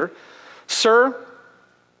together, "Sir,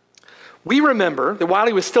 we remember that while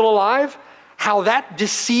he was still alive, how that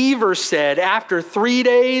deceiver said, 'After 3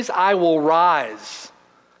 days I will rise.'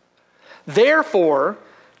 Therefore,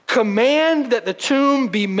 command that the tomb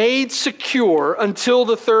be made secure until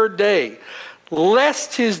the 3rd day,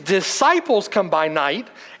 lest his disciples come by night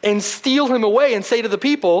and steal him away and say to the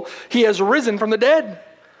people, 'He has risen from the dead.'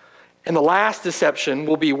 And the last deception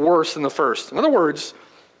will be worse than the first." In other words,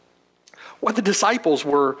 what the disciples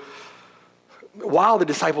were, while the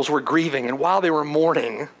disciples were grieving and while they were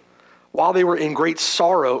mourning, while they were in great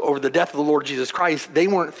sorrow over the death of the Lord Jesus Christ, they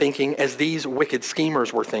weren't thinking as these wicked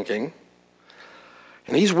schemers were thinking.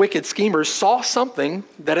 And these wicked schemers saw something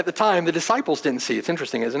that at the time the disciples didn't see. It's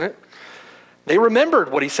interesting, isn't it? They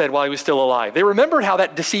remembered what he said while he was still alive. They remembered how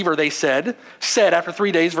that deceiver, they said after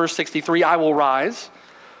 3 days, verse 63, "I will rise."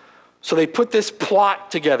 So they put this plot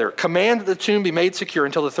together. Command that the tomb be made secure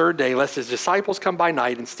until the 3rd day, lest his disciples come by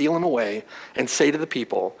night and steal him away and say to the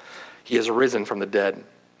people, "He has risen from the dead."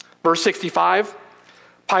 Verse 65,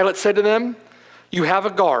 Pilate said to them, "You have a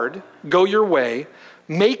guard, go your way,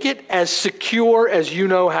 make it as secure as you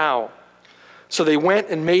know how." So they went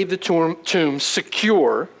and made the tomb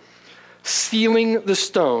secure, sealing the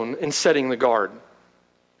stone and setting the guard.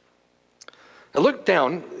 Now look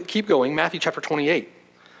down, keep going, Matthew chapter 28.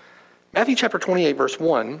 Matthew chapter 28, verse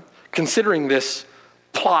 1, considering this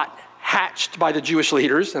plot hatched by the Jewish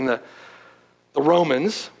leaders and the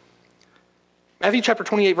Romans, Matthew chapter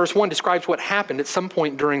 28, verse 1 describes what happened at some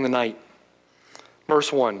point during the night.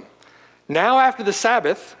 Verse 1, "Now after the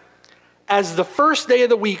Sabbath, as the 1st day of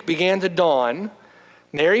the week began to dawn,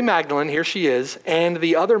 Mary Magdalene," here she is, "and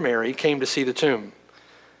the other Mary came to see the tomb.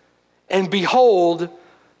 And behold,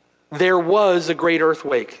 there was a great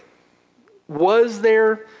earthquake." Was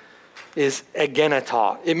there is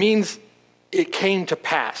egenata. It means it came to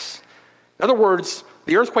pass. In other words,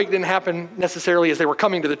 the earthquake didn't happen necessarily as they were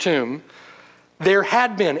coming to the tomb.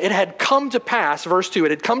 It had come to pass, verse 2,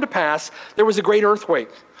 it had come to pass, there was a great earthquake.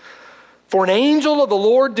 "For an angel of the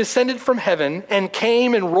Lord descended from heaven and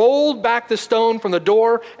came and rolled back the stone from the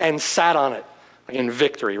door and sat on it." Like in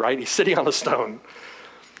victory, right? He's sitting on the stone.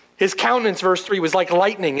 "His countenance," verse 3, "was like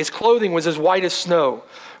lightning. His clothing was as white as snow.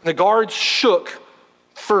 And the guards shook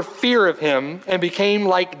for fear of him and became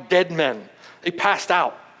like dead men." They passed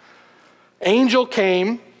out. Angel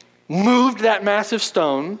came, moved that massive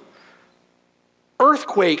stone,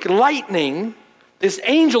 earthquake, lightning, this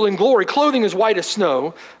angel in glory, clothing as white as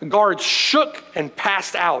snow. The guards shook and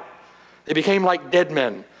passed out. They became like dead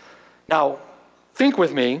men. Now, think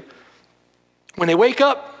with me. When they wake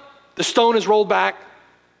up, the stone is rolled back,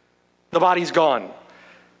 the body's gone.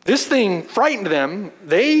 This thing frightened them.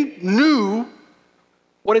 They knew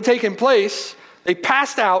what had taken place. They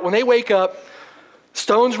passed out. When they wake up,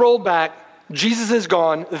 stones rolled back, Jesus is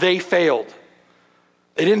gone, they failed.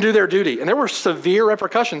 They didn't do their duty. And there were severe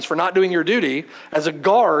repercussions for not doing your duty as a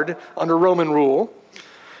guard under Roman rule.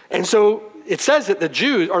 And so it says that the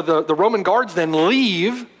Jews, or the Roman guards, then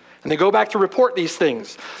leave and they go back to report these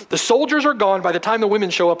things. The soldiers are gone by the time the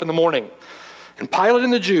women show up in the morning. And Pilate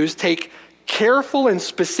and the Jews take careful and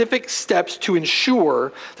specific steps to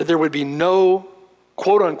ensure that there would be no,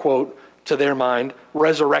 quote unquote, to their mind,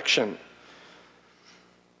 resurrection.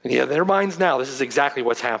 And yeah, in their minds now, this is exactly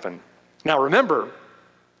what's happened. Now remember,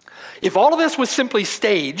 if all of this was simply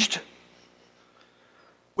staged,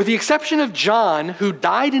 with the exception of John, who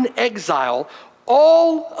died in exile,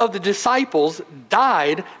 all of the disciples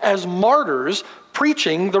died as martyrs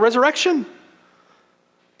preaching the resurrection,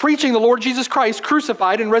 preaching the Lord Jesus Christ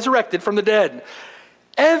crucified and resurrected from the dead.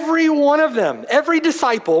 Every one of them, every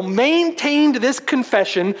disciple maintained this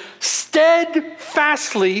confession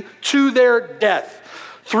steadfastly to their death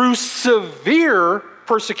through severe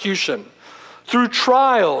persecution, through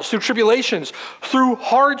trials, through tribulations, through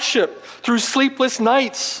hardship, through sleepless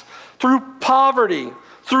nights, through poverty,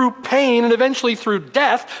 through pain, and eventually through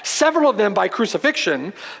death, several of them by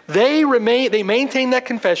crucifixion. They maintain that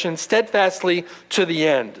confession steadfastly to the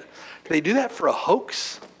end. Did they do that for a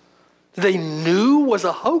hoax? That they knew was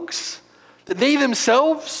a hoax? That they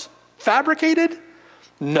themselves fabricated?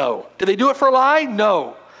 No. Did they do it for a lie?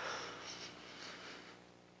 No.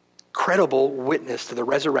 Credible witness to the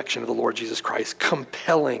resurrection of the Lord Jesus Christ.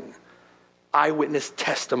 Compelling eyewitness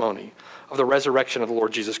testimony of the resurrection of the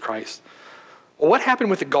Lord Jesus Christ. Well, what happened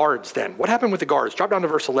with the guards then? What happened with the guards? Drop down to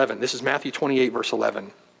verse 11. This is Matthew 28, verse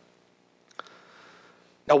 11.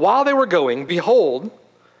 Now, while they were going, behold,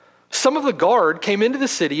 some of the guard came into the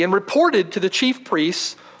city and reported to the chief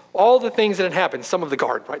priests all the things that had happened. Some of the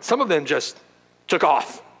guard, right? Some of them just took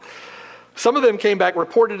off. Some of them came back,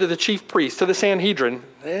 reported to the chief priest, to the Sanhedrin.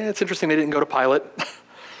 It's interesting they didn't go to Pilate.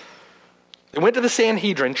 They went to the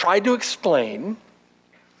Sanhedrin, tried to explain,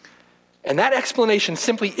 and that explanation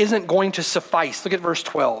simply isn't going to suffice. Look at verse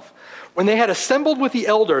 12. When they had assembled with the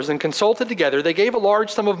elders and consulted together, they gave a large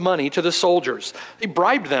sum of money to the soldiers. They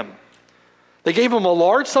bribed them. They gave them a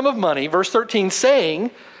large sum of money, verse 13,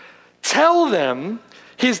 saying, "Tell them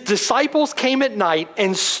his disciples came at night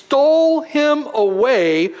and stole him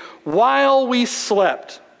away while we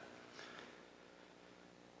slept."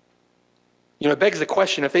 You know, it begs the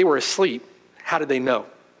question, if they were asleep, how did they know?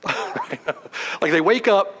 Like they wake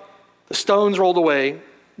up, the stone's rolled away,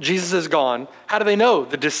 Jesus is gone. How do they know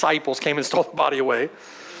the disciples came and stole the body away?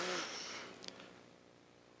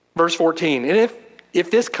 Verse 14, and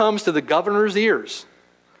if this comes to the governor's ears,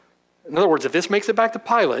 in other words, if this makes it back to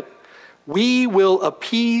Pilate, we will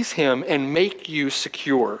appease him and make you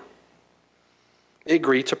secure. They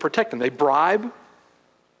agree to protect him. They bribe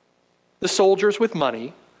the soldiers with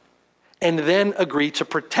money and then agree to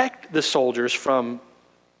protect the soldiers from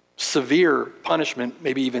severe punishment,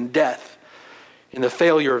 maybe even death, in the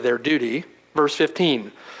failure of their duty. Verse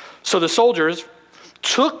 15, so the soldiers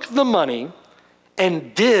took the money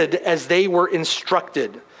and did as they were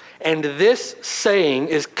instructed. And this saying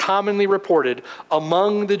is commonly reported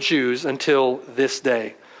among the Jews until this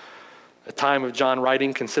day. The time of John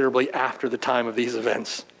writing considerably after the time of these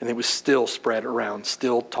events. And it was still spread around,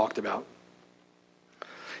 still talked about.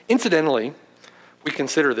 Incidentally, we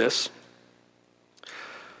consider this.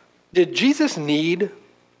 Did Jesus need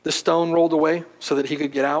the stone rolled away so that he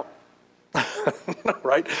could get out?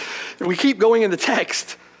 Right? We keep going in the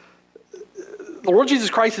text. The Lord Jesus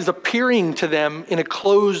Christ is appearing to them in a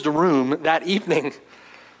closed room that evening.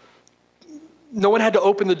 No one had to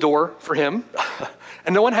open the door for him,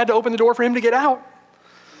 and no one had to open the door for him to get out.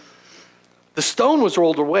 The stone was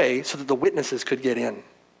rolled away so that the witnesses could get in,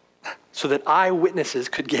 so that eyewitnesses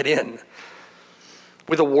could get in.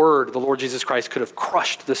 With a word, the Lord Jesus Christ could have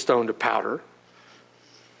crushed the stone to powder.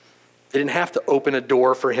 They didn't have to open a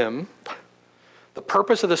door for him. The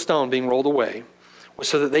purpose of the stone being rolled away was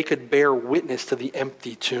so that they could bear witness to the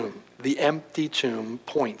empty tomb. The empty tomb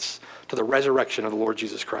points to the resurrection of the Lord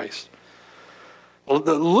Jesus Christ. Well,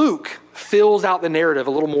 Luke fills out the narrative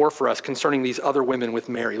a little more for us concerning these other women with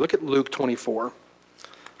Mary. Look at Luke 24.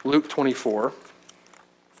 Luke 24.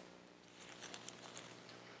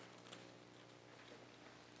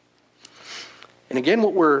 And again,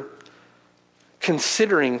 what we're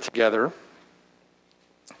considering together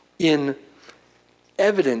in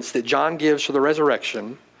evidence that John gives for the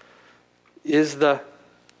resurrection is the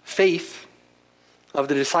faith of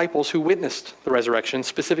the disciples who witnessed the resurrection,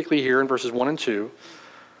 specifically here in verses 1 and 2,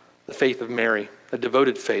 the faith of Mary, a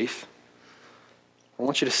devoted faith. I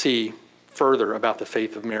want you to see further about the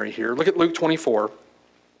faith of Mary here. Look at Luke 24.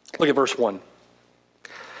 Look at verse 1.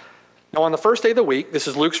 Now on the first day of the week, this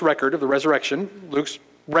is Luke's record of the resurrection, Luke's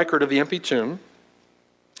record of the empty tomb.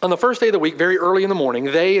 On the first day of the week, very early in the morning,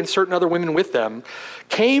 they and certain other women with them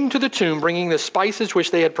came to the tomb bringing the spices which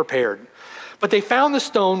they had prepared. But they found the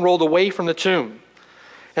stone rolled away from the tomb.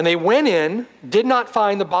 And they went in, did not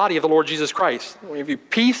find the body of the Lord Jesus Christ. If you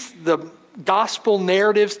piece the gospel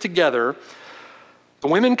narratives together, the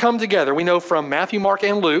women come together. We know from Matthew, Mark,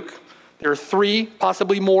 and Luke, there are 3,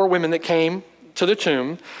 possibly more women that came to the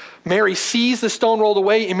tomb. Mary sees the stone rolled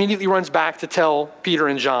away, immediately runs back to tell Peter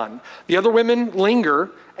and John. The other women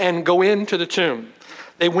linger and go into the tomb.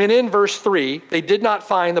 They went in, verse 3. They did not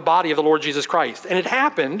find the body of the Lord Jesus Christ. And it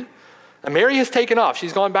happened, and Mary has taken off.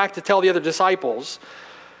 She's gone back to tell the other disciples.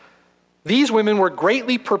 These women were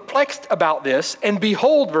greatly perplexed about this, and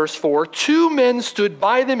behold, verse 4, 2 men stood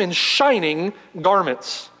by them in shining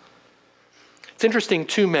garments. It's interesting,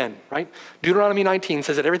 2 men, right? Deuteronomy 19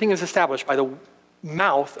 says that everything is established by the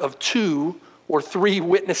mouth of 2 or 3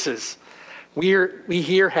 witnesses. We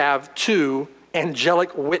here have 2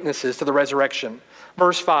 angelic witnesses to the resurrection.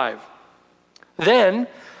 Verse 5. Then,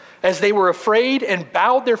 as they were afraid and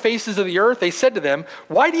bowed their faces to the earth, they said to them,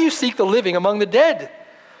 "Why do you seek the living among the dead?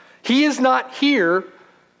 He is not here,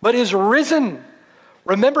 but is risen.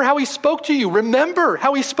 Remember how he spoke to you. Remember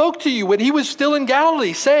how he spoke to you when he was still in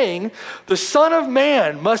Galilee, saying, the Son of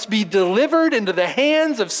Man must be delivered into the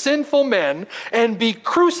hands of sinful men and be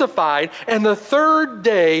crucified, and the 3rd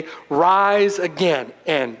day rise again."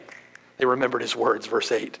 And they remembered his words,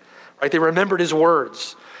 verse 8. Right? They remembered his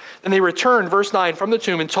words. And they returned, verse 9, from the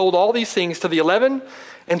tomb and told all these things to the 11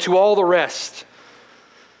 and to all the rest.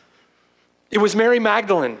 It was Mary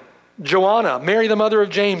Magdalene, Joanna, Mary the mother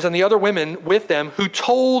of James, and the other women with them who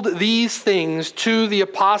told these things to the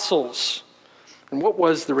apostles. And what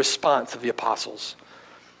was the response of the apostles?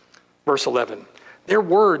 Verse 11, their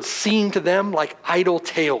words seemed to them like idle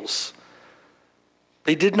tales.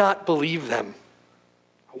 They did not believe them.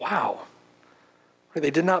 Wow. They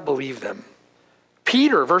did not believe them.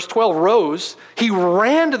 Peter, verse 12, rose. He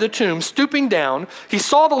ran to the tomb, stooping down. He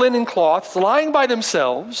saw the linen cloths lying by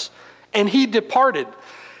themselves, and he departed.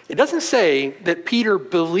 It doesn't say that Peter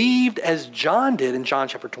believed as John did in John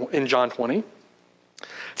 20. It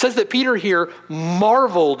says that Peter here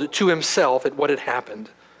marveled to himself at what had happened.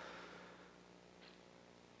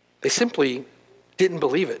 They simply didn't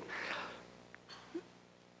believe it.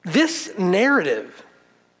 This narrative,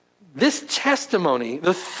 this testimony,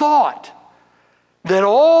 the thought that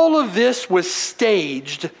all of this was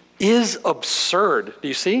staged is absurd. Do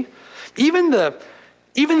you see? Even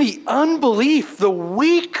the unbelief, the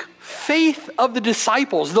weak faith of the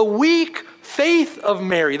disciples, the weak faith of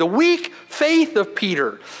Mary, the weak faith of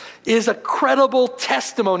Peter is a credible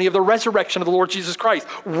testimony of the resurrection of the Lord Jesus Christ,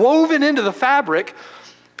 woven into the fabric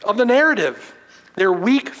of the narrative. Their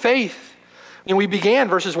weak faith. And we began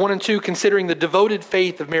verses 1 and 2 considering the devoted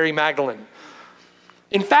faith of Mary Magdalene.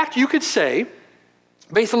 In fact, you could say,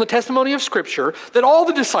 based on the testimony of Scripture, that all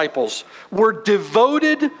the disciples were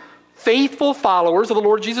devoted, faithful followers of the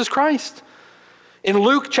Lord Jesus Christ. In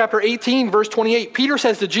Luke chapter 18, verse 28, Peter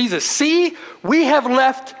says to Jesus, "See, we have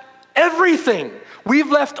left everything.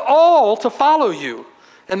 We've left all to follow you."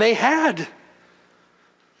 And they had.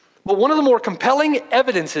 But one of the more compelling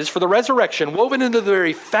evidences for the resurrection, woven into the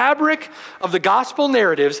very fabric of the gospel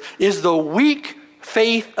narratives, is the weak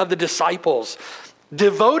faith of the disciples.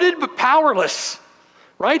 Devoted but powerless,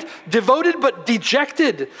 right? Devoted but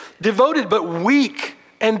dejected. Devoted but weak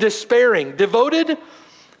and despairing. Devoted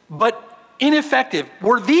but ineffective.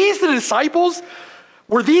 Were these the disciples?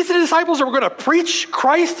 Were these the disciples that were going to preach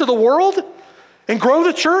Christ to the world and grow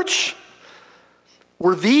the church?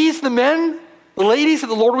 Were these the men, the ladies that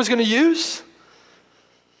the Lord was going to use?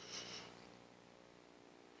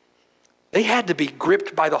 They had to be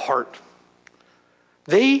gripped by the heart.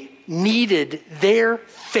 They needed their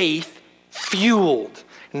faith fueled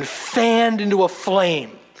and fanned into a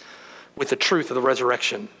flame with the truth of the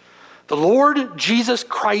resurrection. The Lord Jesus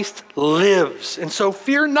Christ lives, and so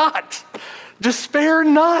fear not, despair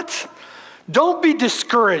not. Don't be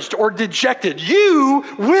discouraged or dejected. You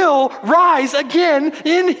will rise again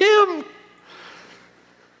in Him.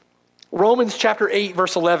 Romans chapter 8,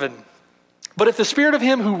 verse 11. But if the spirit of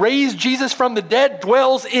Him who raised Jesus from the dead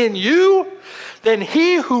dwells in you, then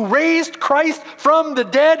He who raised Christ from the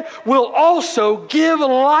dead will also give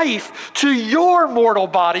life to your mortal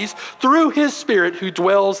bodies through His Spirit who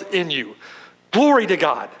dwells in you. Glory to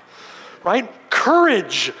God, right?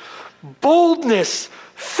 Courage, boldness,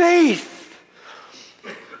 faith.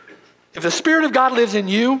 If the Spirit of God lives in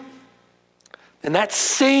you, then that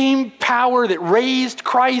same power that raised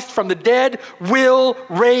Christ from the dead will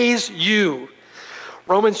raise you.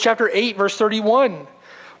 Romans chapter 8, verse 31.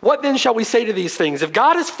 What then shall we say to these things? If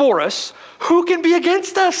God is for us, who can be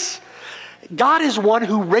against us? God is one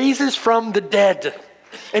who raises from the dead.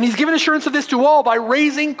 And He's given assurance of this to all by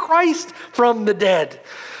raising Christ from the dead.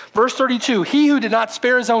 Verse 32, He who did not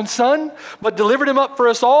spare His own Son, but delivered Him up for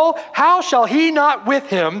us all, how shall He not with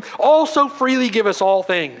Him also freely give us all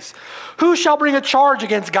things? Who shall bring a charge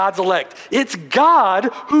against God's elect? It's God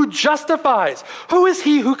who justifies. Who is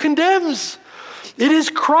He who condemns? It is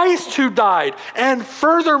Christ who died, and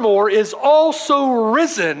furthermore is also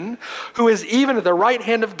risen, who is even at the right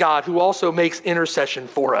hand of God, who also makes intercession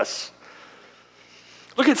for us.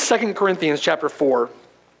 Look at 2 Corinthians chapter 4.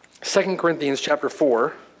 2 Corinthians chapter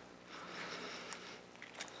 4.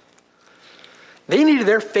 They needed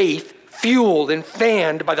their faith fueled and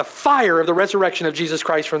fanned by the fire of the resurrection of Jesus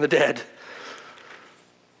Christ from the dead.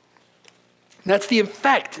 And that's the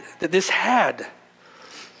effect that this had.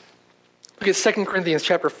 Look at 2 Corinthians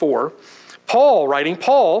chapter 4. Paul writing,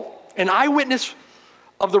 Paul, an eyewitness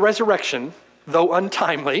of the resurrection, though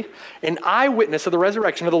untimely, an eyewitness of the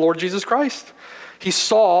resurrection of the Lord Jesus Christ. He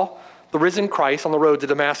saw the risen Christ on the road to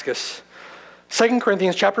Damascus. 2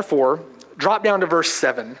 Corinthians chapter 4, drop down to verse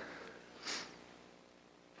 7.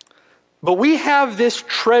 But we have this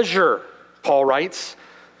treasure, Paul writes,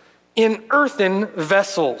 in earthen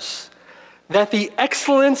vessels, that the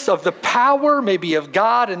excellence of the power may be of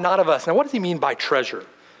God and not of us. Now, what does he mean by treasure?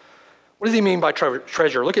 What does he mean by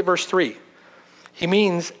treasure? Look at verse 3. He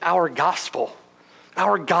means our gospel.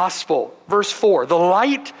 Our gospel. Verse 4, the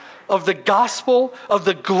light of the gospel of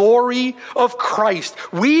the glory of Christ.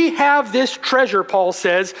 We have this treasure, Paul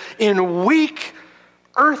says, in weak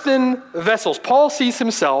earthen vessels. Paul sees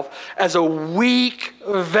himself as a weak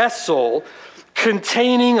vessel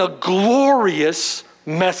containing a glorious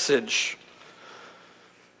message.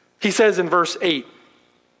 He says in verse 8,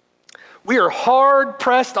 we are hard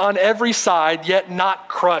pressed on every side, yet not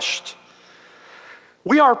crushed.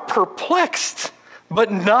 We are perplexed,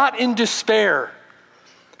 but not in despair.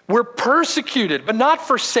 We're persecuted, but not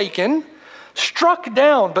forsaken, struck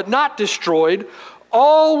down, but not destroyed,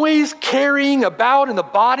 always carrying about in the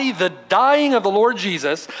body the dying of the Lord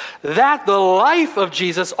Jesus, that the life of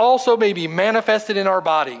Jesus also may be manifested in our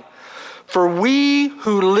body. For we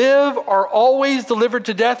who live are always delivered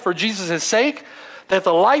to death for Jesus' sake, that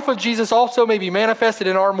the life of Jesus also may be manifested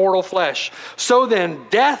in our mortal flesh. So then,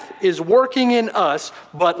 death is working in us,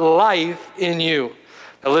 but life in you.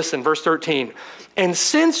 Now listen, verse 13. And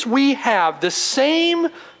since we have the same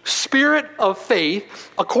spirit of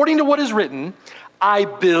faith, according to what is written, I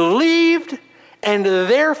believed and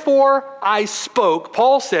therefore I spoke.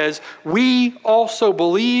 Paul says, we also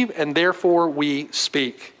believe and therefore we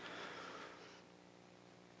speak.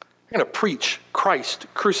 I'm going to preach Christ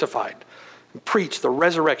crucified. And preach the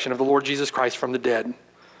resurrection of the Lord Jesus Christ from the dead. And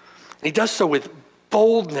he does so with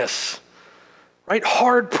boldness, right?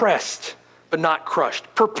 Hard pressed, but not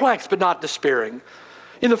crushed. Perplexed, but not despairing.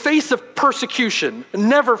 In the face of persecution,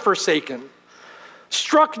 never forsaken.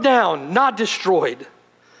 Struck down, not destroyed.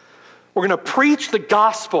 We're going to preach the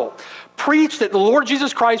gospel. Preach that the Lord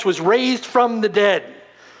Jesus Christ was raised from the dead.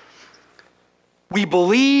 We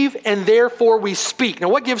believe and therefore we speak. Now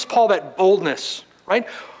what gives Paul that boldness, right?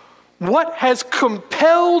 What has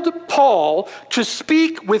compelled Paul to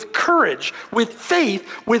speak with courage, with faith,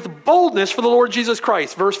 with boldness for the Lord Jesus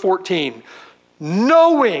Christ? Verse 14,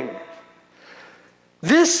 knowing.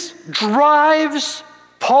 This drives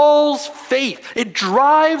Paul's faith. It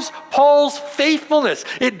drives Paul's faithfulness.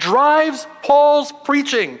 It drives Paul's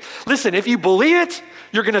preaching. Listen, if you believe it,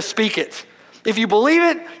 you're going to speak it. If you believe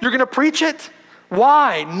it, you're going to preach it.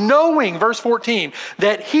 Why? Knowing, verse 14,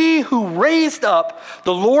 that he who raised up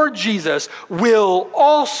the Lord Jesus will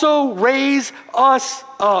also raise us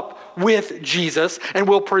up with Jesus and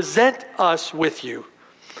will present us with you.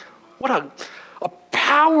 What a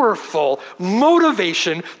powerful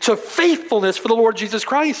motivation to faithfulness for the Lord Jesus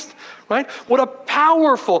Christ, right? What a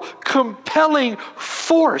powerful, compelling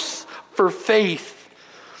force for faith.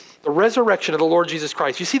 The resurrection of the Lord Jesus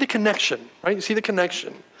Christ. You see the connection, right? You see the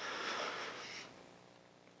connection.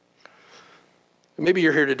 Maybe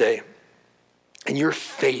you're here today and your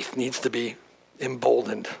faith needs to be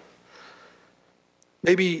emboldened.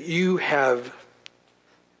 Maybe you have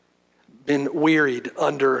been wearied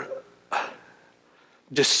under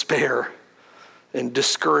despair and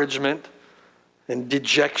discouragement and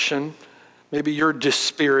dejection. Maybe you're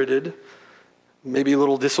dispirited, maybe a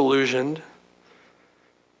little disillusioned.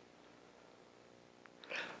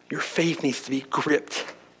 Your faith needs to be gripped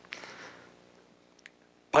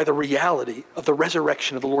by the reality of the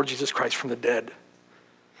resurrection of the Lord Jesus Christ from the dead.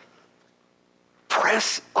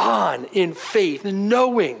 Press on in faith,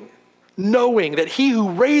 knowing that he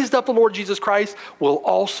who raised up the Lord Jesus Christ will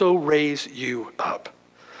also raise you up.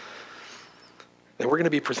 And we're going to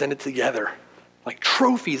be presented together like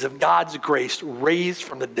trophies of God's grace raised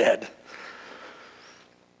from the dead.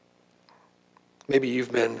 Maybe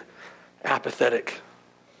you've been apathetic.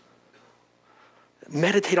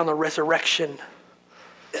 Meditate on the resurrection.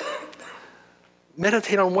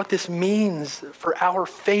 Meditate on what this means for our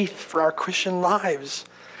faith, for our Christian lives.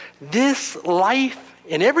 This life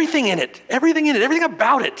and everything in it, everything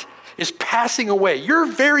about it is passing away. Your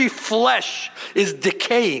very flesh is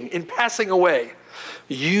decaying and passing away.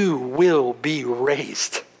 You will be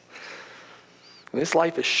raised. And this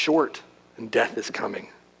life is short and death is coming.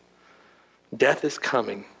 Death is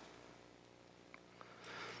coming.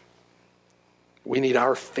 We need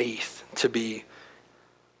our faith to be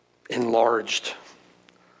enlarged,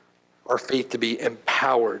 our faith to be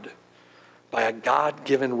empowered by a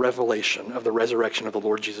God-given revelation of the resurrection of the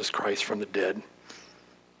Lord Jesus Christ from the dead.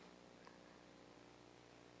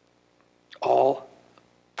 All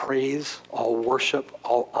praise, all worship,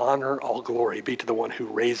 all honor, all glory be to the one who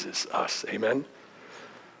raises us. Amen.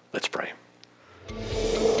 Let's pray.